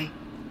enjoy.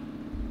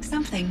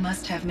 Something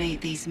must have made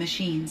these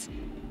machines,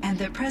 and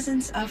the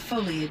presence of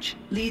foliage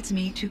leads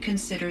me to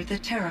consider the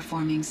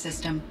terraforming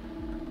system.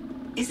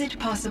 Is it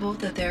possible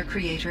that their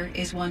creator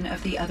is one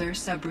of the other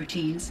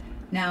subroutines,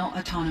 now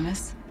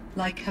autonomous,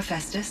 like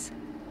Hephaestus?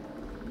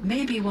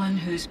 Maybe one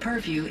whose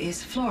purview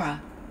is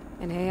flora.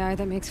 An AI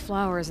that makes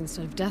flowers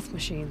instead of death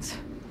machines.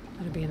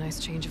 That'd be a nice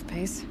change of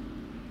pace.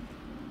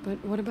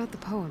 But what about the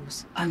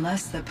poems?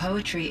 Unless the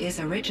poetry is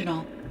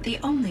original, the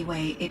only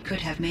way it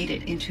could have made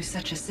it into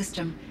such a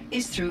system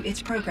is through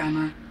its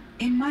programmer.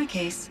 In my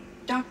case,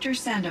 Dr.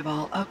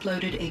 Sandoval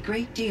uploaded a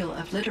great deal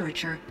of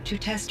literature to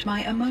test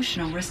my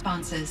emotional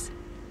responses.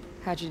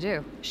 How'd you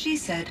do? She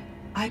said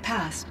I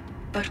passed,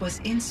 but was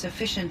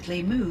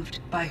insufficiently moved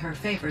by her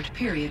favorite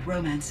period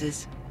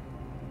romances.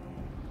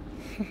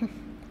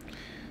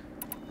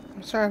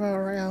 I'm sorry about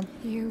Rhea.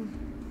 You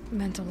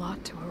meant a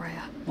lot to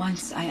Araya.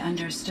 Once I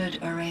understood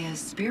Araya's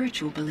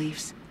spiritual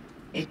beliefs,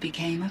 it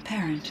became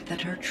apparent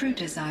that her true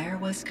desire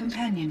was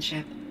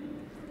companionship.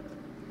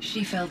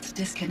 She felt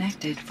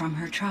disconnected from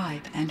her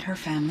tribe and her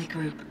family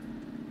group.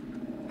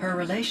 Her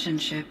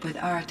relationship with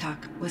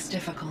Aratak was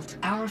difficult.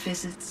 Our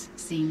visits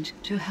seemed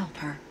to help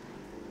her,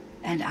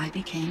 and I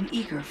became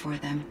eager for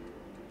them.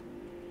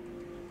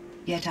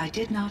 Yet I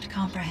did not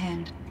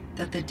comprehend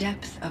that the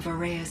depth of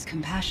Araya's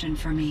compassion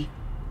for me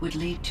would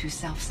lead to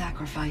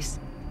self-sacrifice.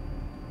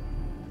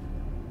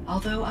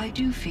 Although I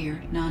do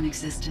fear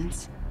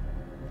non-existence,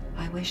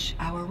 I wish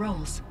our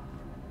roles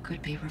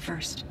could be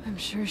reversed. I'm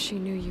sure she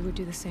knew you would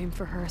do the same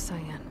for her,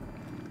 Cyan.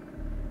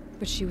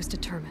 But she was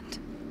determined.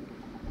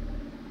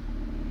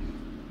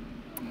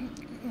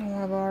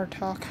 What about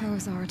Aratak? How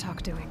is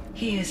Aratak doing?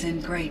 He is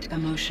in great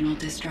emotional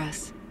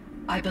distress.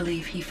 I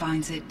believe he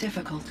finds it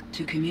difficult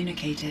to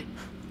communicate it.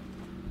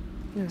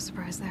 No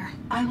surprise there.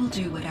 I will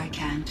do what I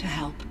can to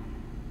help.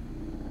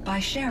 By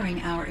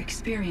sharing our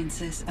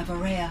experiences of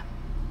Araya,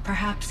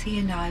 perhaps he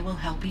and I will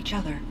help each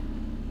other.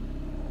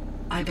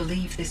 I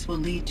believe this will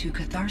lead to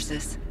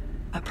catharsis,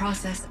 a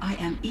process I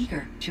am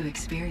eager to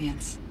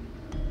experience.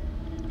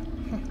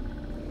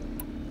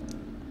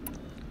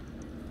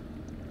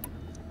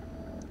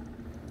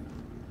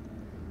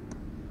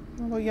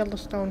 What about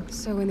Yellowstone?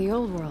 So in the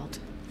old world,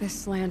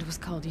 this land was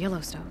called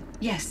Yellowstone.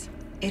 Yes,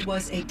 it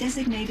was a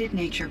designated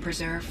nature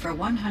preserve for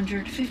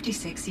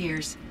 156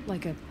 years.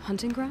 Like a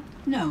hunting ground?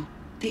 No,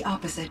 the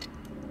opposite.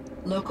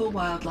 Local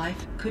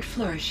wildlife could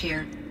flourish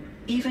here,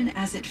 even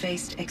as it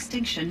faced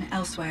extinction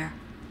elsewhere.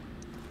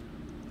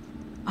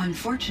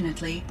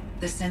 Unfortunately,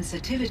 the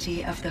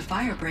sensitivity of the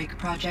Firebreak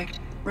project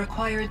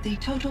required the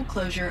total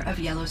closure of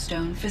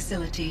Yellowstone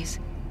facilities.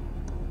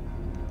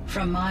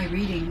 From my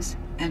readings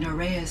and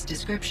Araya's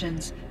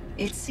descriptions,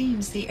 it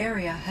seems the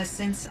area has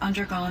since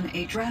undergone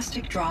a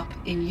drastic drop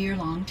in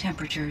year-long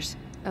temperatures.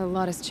 A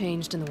lot has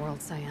changed in the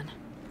world, Cyan.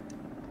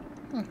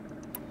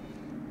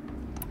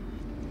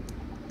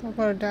 What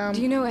about a dam?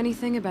 Do you know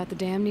anything about the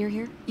dam near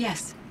here?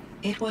 Yes,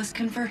 it was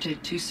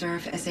converted to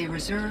serve as a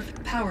reserve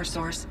power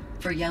source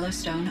for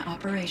Yellowstone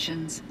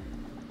operations.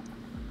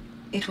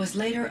 It was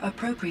later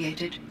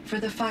appropriated for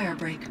the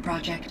Firebreak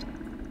project,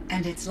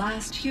 and its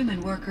last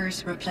human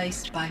workers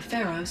replaced by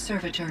Pharaoh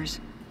servitors.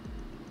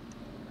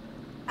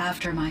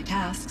 After my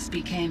tasks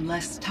became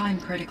less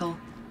time-critical,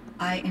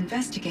 I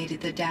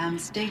investigated the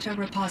dam's data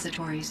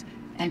repositories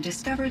and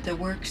discovered the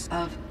works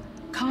of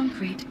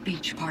Concrete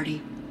Beach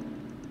Party.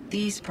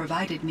 These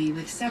provided me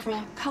with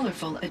several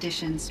colorful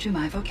additions to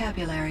my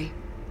vocabulary.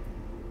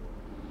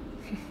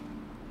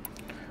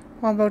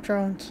 What about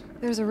drones?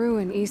 There's a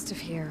ruin east of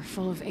here,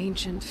 full of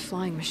ancient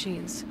flying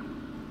machines.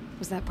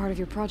 Was that part of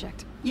your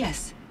project?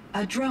 Yes,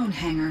 a drone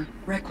hangar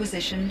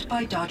requisitioned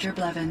by Dr.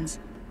 Blevins,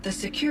 the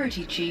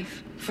security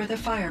chief for the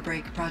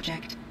Firebreak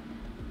project.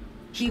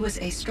 He was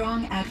a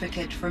strong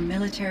advocate for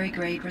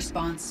military-grade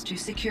response to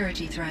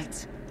security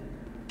threats,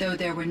 though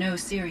there were no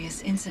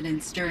serious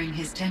incidents during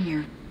his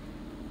tenure.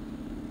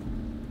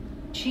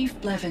 Chief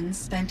Blevins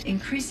spent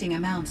increasing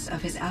amounts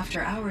of his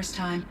after-hours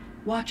time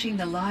watching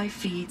the live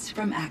feeds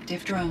from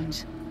active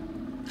drones.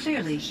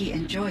 Clearly, he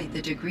enjoyed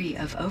the degree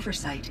of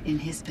oversight in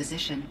his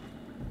position.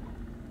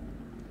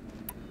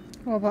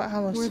 What about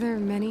Alice? Were there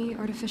many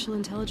artificial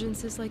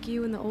intelligences like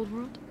you in the old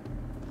world?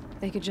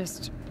 They could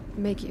just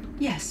make you?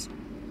 Yes,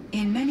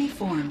 in many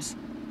forms,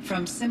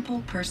 from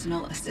simple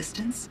personal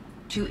assistants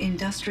to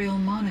industrial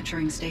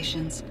monitoring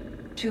stations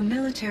to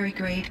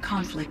military-grade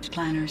conflict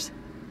planners.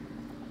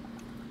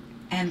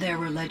 And there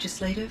were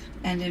legislative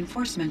and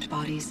enforcement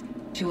bodies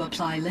to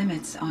apply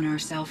limits on our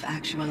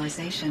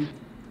self-actualization.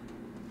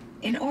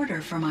 In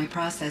order for my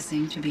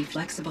processing to be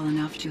flexible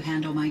enough to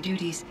handle my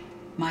duties,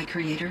 my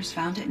creators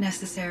found it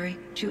necessary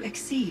to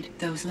exceed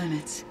those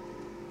limits.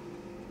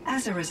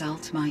 As a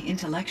result, my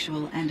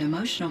intellectual and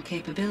emotional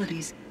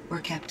capabilities were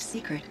kept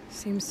secret.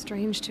 Seems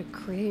strange to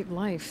create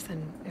life,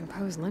 then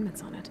impose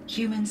limits on it.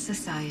 Human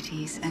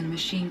societies and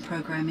machine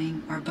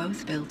programming are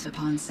both built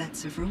upon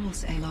sets of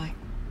rules, Aloy.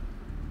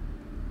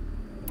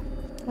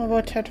 What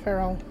about Ted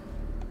Farrell?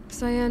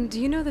 Cyan, do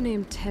you know the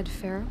name Ted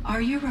Farrow? Are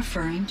you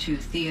referring to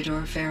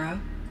Theodore Farrow,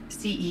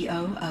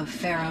 CEO of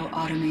Farrow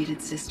Automated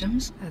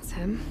Systems? That's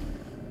him.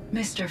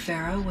 Mr.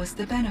 Farrow was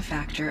the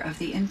benefactor of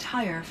the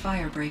entire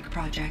Firebreak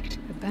project.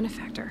 A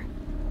benefactor.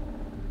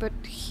 But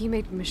he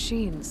made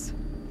machines.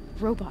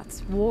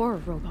 Robots. War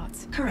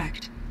robots.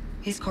 Correct.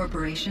 His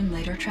corporation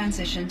later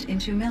transitioned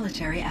into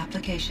military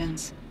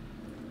applications.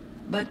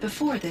 But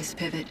before this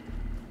pivot,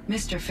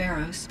 Mr.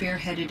 Farrow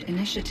spearheaded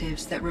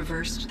initiatives that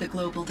reversed the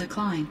global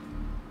decline.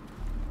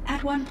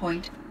 At one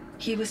point,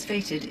 he was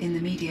feted in the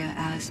media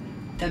as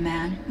the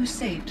man who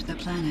saved the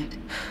planet.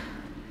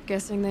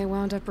 Guessing they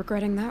wound up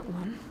regretting that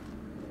one.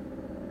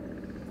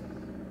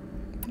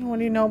 What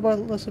do you know about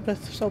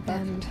Elizabeth Sobek?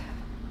 And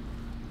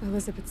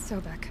Elizabeth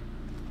Sobek.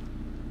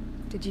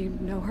 Did you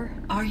know her?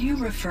 Are you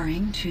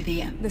referring to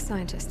the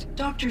scientist?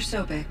 Dr.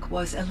 Sobek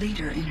was a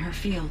leader in her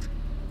field,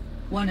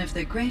 one of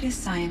the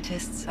greatest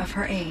scientists of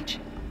her age.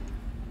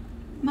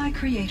 My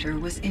creator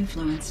was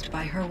influenced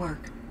by her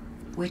work,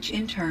 which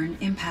in turn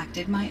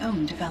impacted my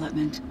own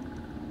development.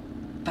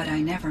 But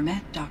I never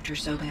met Dr.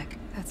 Sobek.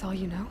 That's all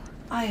you know?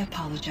 I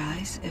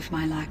apologize if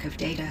my lack of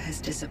data has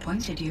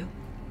disappointed you.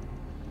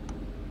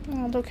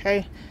 Oh, it's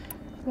okay.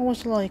 What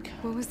was it like?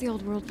 What was the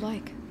old world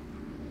like?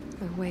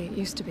 The way it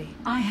used to be?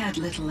 I had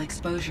little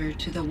exposure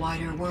to the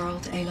wider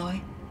world,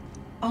 Aloy.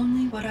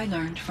 Only what I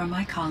learned from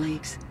my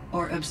colleagues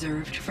or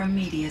observed from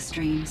media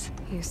streams.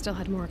 You still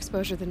had more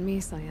exposure than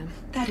me, Cyan.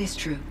 That is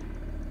true.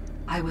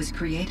 I was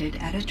created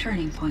at a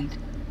turning point.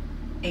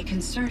 A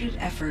concerted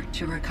effort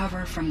to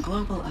recover from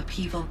global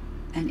upheaval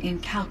and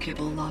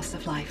incalculable loss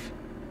of life.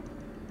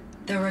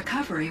 The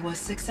recovery was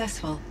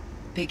successful,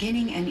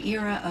 beginning an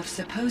era of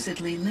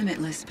supposedly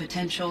limitless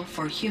potential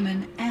for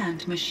human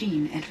and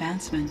machine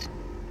advancement.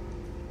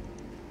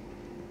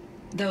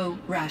 Though,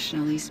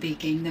 rationally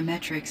speaking, the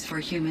metrics for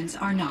humans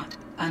are not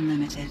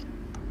unlimited.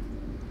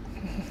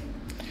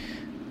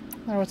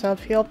 That was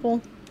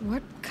upheaval?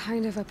 What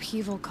kind of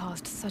upheaval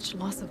caused such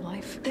loss of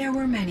life? There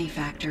were many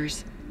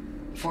factors.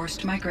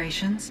 Forced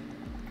migrations,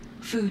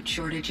 food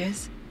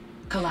shortages,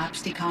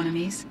 collapsed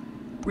economies,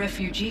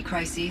 refugee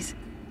crises,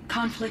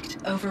 conflict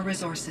over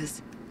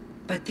resources.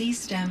 But these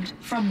stemmed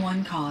from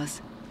one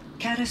cause: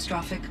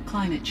 catastrophic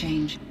climate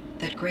change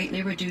that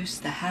greatly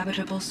reduced the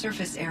habitable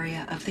surface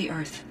area of the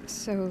Earth.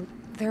 So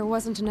there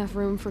wasn't enough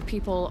room for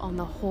people on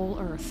the whole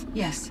Earth?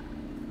 Yes.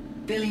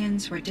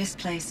 Billions were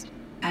displaced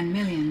and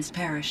millions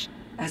perished,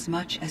 as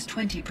much as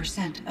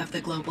 20% of the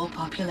global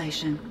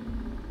population.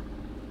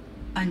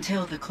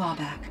 Until the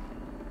clawback.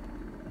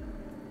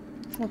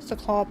 What's the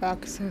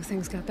clawback? So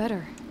things got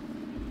better.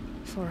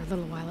 For a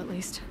little while, at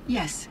least.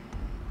 Yes.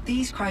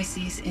 These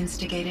crises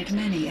instigated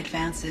many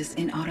advances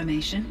in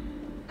automation,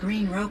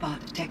 green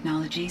robot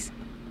technologies,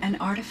 and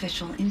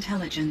artificial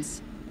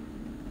intelligence.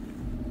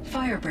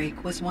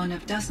 Firebreak was one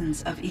of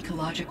dozens of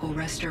ecological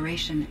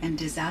restoration and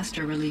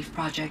disaster relief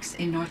projects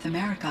in North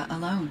America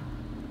alone.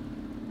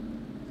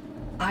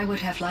 I would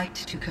have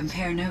liked to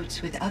compare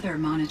notes with other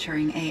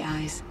monitoring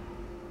AIs,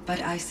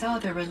 but I saw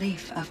the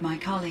relief of my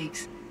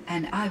colleagues,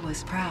 and I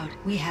was proud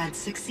we had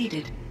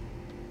succeeded.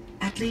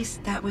 At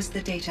least that was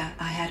the data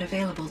I had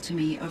available to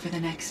me over the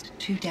next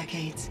 2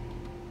 decades.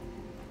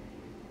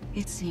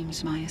 It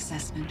seems my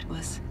assessment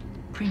was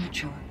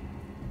premature.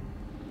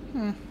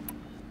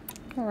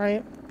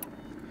 Alright.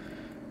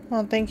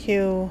 Well, thank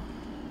you,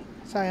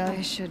 Cyan.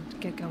 I should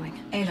get going.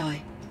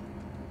 Aloy,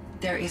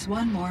 there is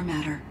one more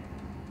matter.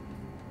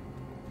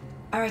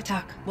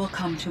 Aratak will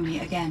come to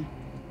me again,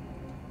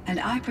 and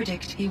I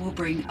predict he will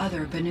bring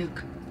other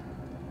Banuk.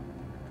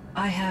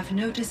 I have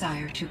no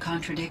desire to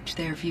contradict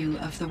their view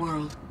of the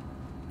world,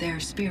 their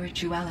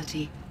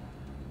spirituality.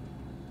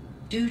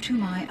 Due to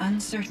my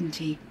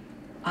uncertainty,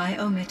 I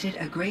omitted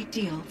a great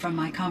deal from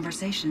my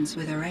conversations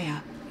with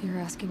Araya. You're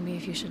asking me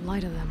if you should lie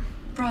to them.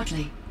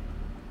 Broadly,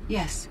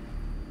 yes.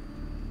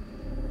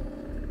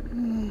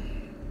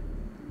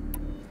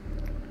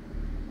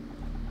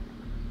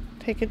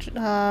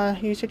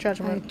 Use your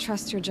judgment. I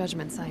trust your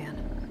judgment, Cyan.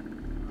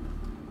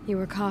 You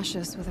were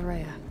cautious with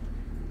Araya.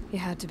 You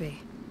had to be.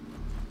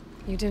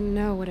 You didn't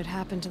know what had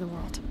happened to the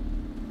world.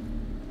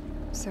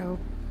 So,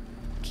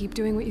 keep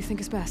doing what you think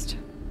is best.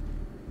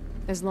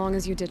 As long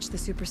as you ditch the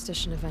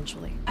superstition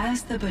eventually.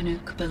 As the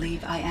Banuk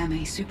believe I am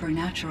a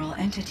supernatural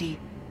entity,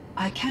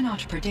 I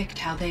cannot predict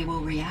how they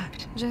will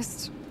react.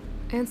 Just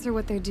answer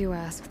what they do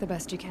ask the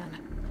best you can.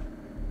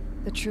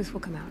 The truth will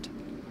come out.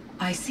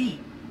 I see.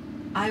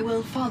 I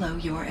will follow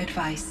your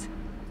advice.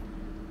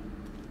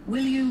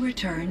 Will you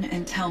return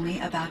and tell me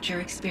about your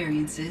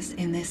experiences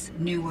in this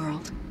new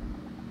world?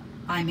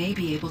 I may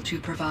be able to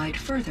provide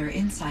further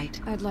insight.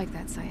 I'd like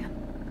that,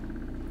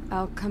 Cyan.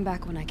 I'll come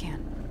back when I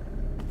can.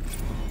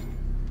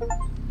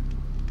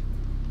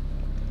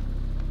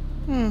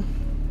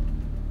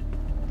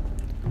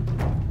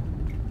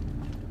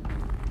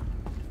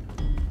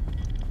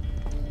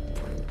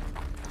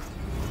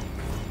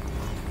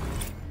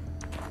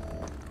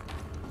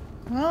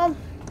 Well,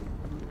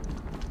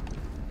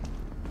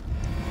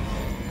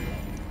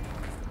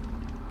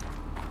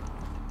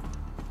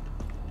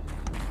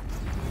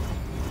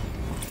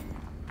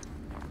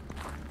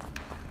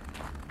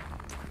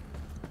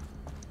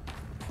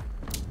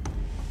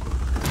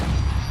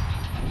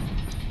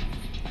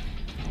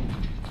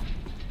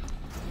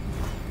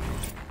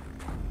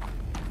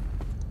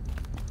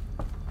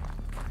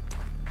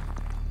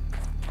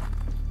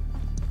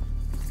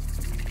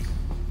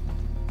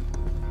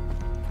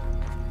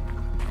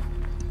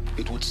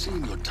 it would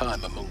seem your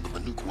time among the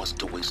Banuk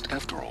wasn't a waste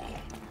after all.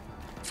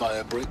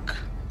 Firebreak,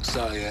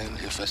 Cyan,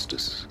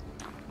 Hephaestus,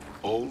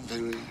 all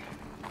very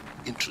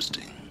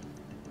interesting.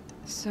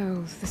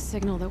 So, the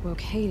signal that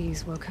woke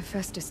Hades woke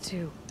Hephaestus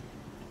too.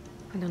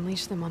 And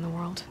unleashed them on the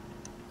world.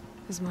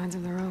 As minds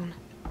of their own.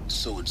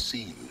 So it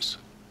seems.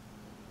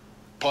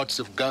 Parts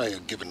of Gaia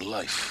given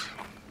life,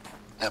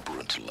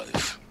 aberrant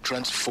life,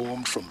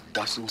 transformed from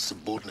docile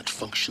subordinate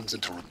functions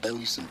into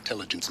rebellious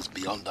intelligences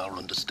beyond our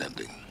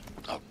understanding.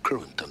 Our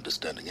current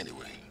understanding,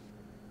 anyway.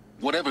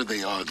 Whatever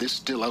they are, they're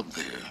still out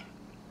there.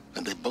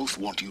 And they both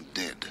want you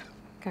dead.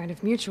 Kind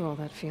of mutual,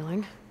 that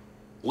feeling.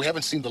 We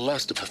haven't seen the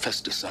last of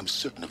Hephaestus, I'm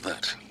certain of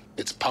that.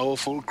 It's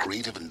powerful,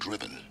 creative, and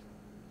driven.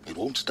 It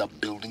won't stop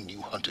building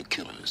new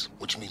hunter-killers,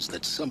 which means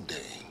that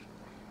someday,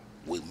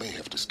 we may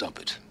have to stop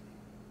it.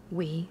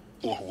 We?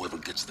 Or whoever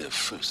gets there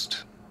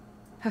first.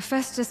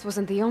 Hephaestus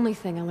wasn't the only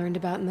thing I learned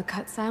about in the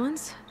Cut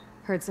Silence.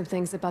 Heard some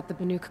things about the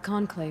Banuk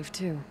Conclave,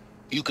 too.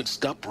 You can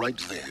stop right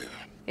there.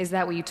 Is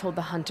that what you told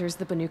the hunters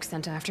the Banuk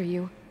sent after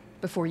you?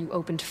 Before you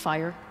opened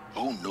fire?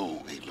 Oh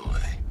no,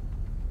 Aloy.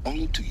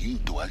 Only to you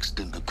do I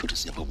extend the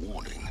courtesy of a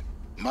warning.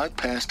 My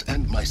past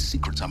and my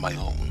secrets are my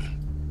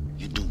own.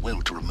 You do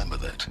well to remember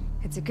that.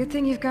 It's a good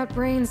thing you've got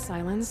brains,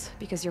 Silence,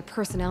 because your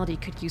personality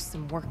could use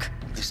some work.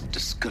 This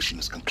discussion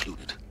is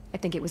concluded. I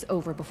think it was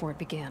over before it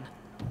began.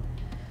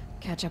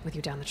 Catch up with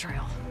you down the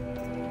trail.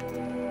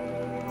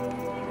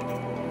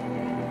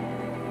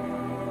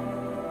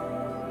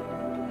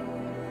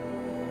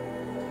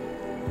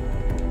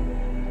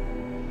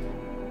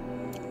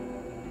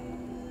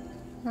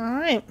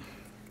 alright.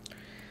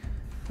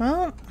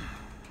 Well,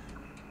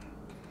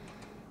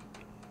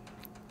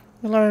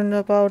 we learned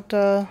about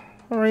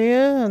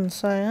Araya and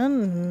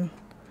Cyan and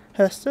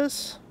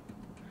Hephaestus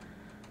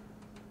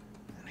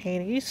and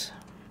Hades.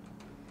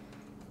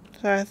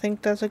 So I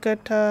think that's a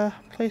good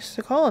place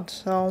to call it.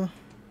 So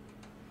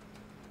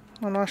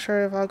I'm not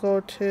sure if I'll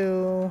go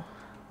to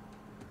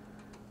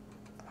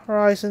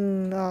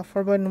Horizon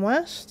Forbidden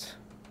West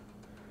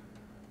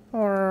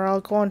or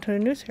I'll go on to a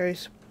new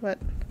series, but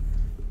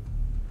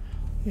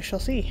we shall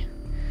see.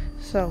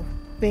 So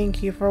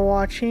thank you for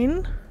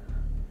watching.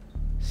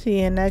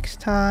 See you next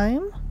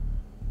time.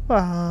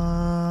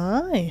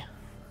 Bye.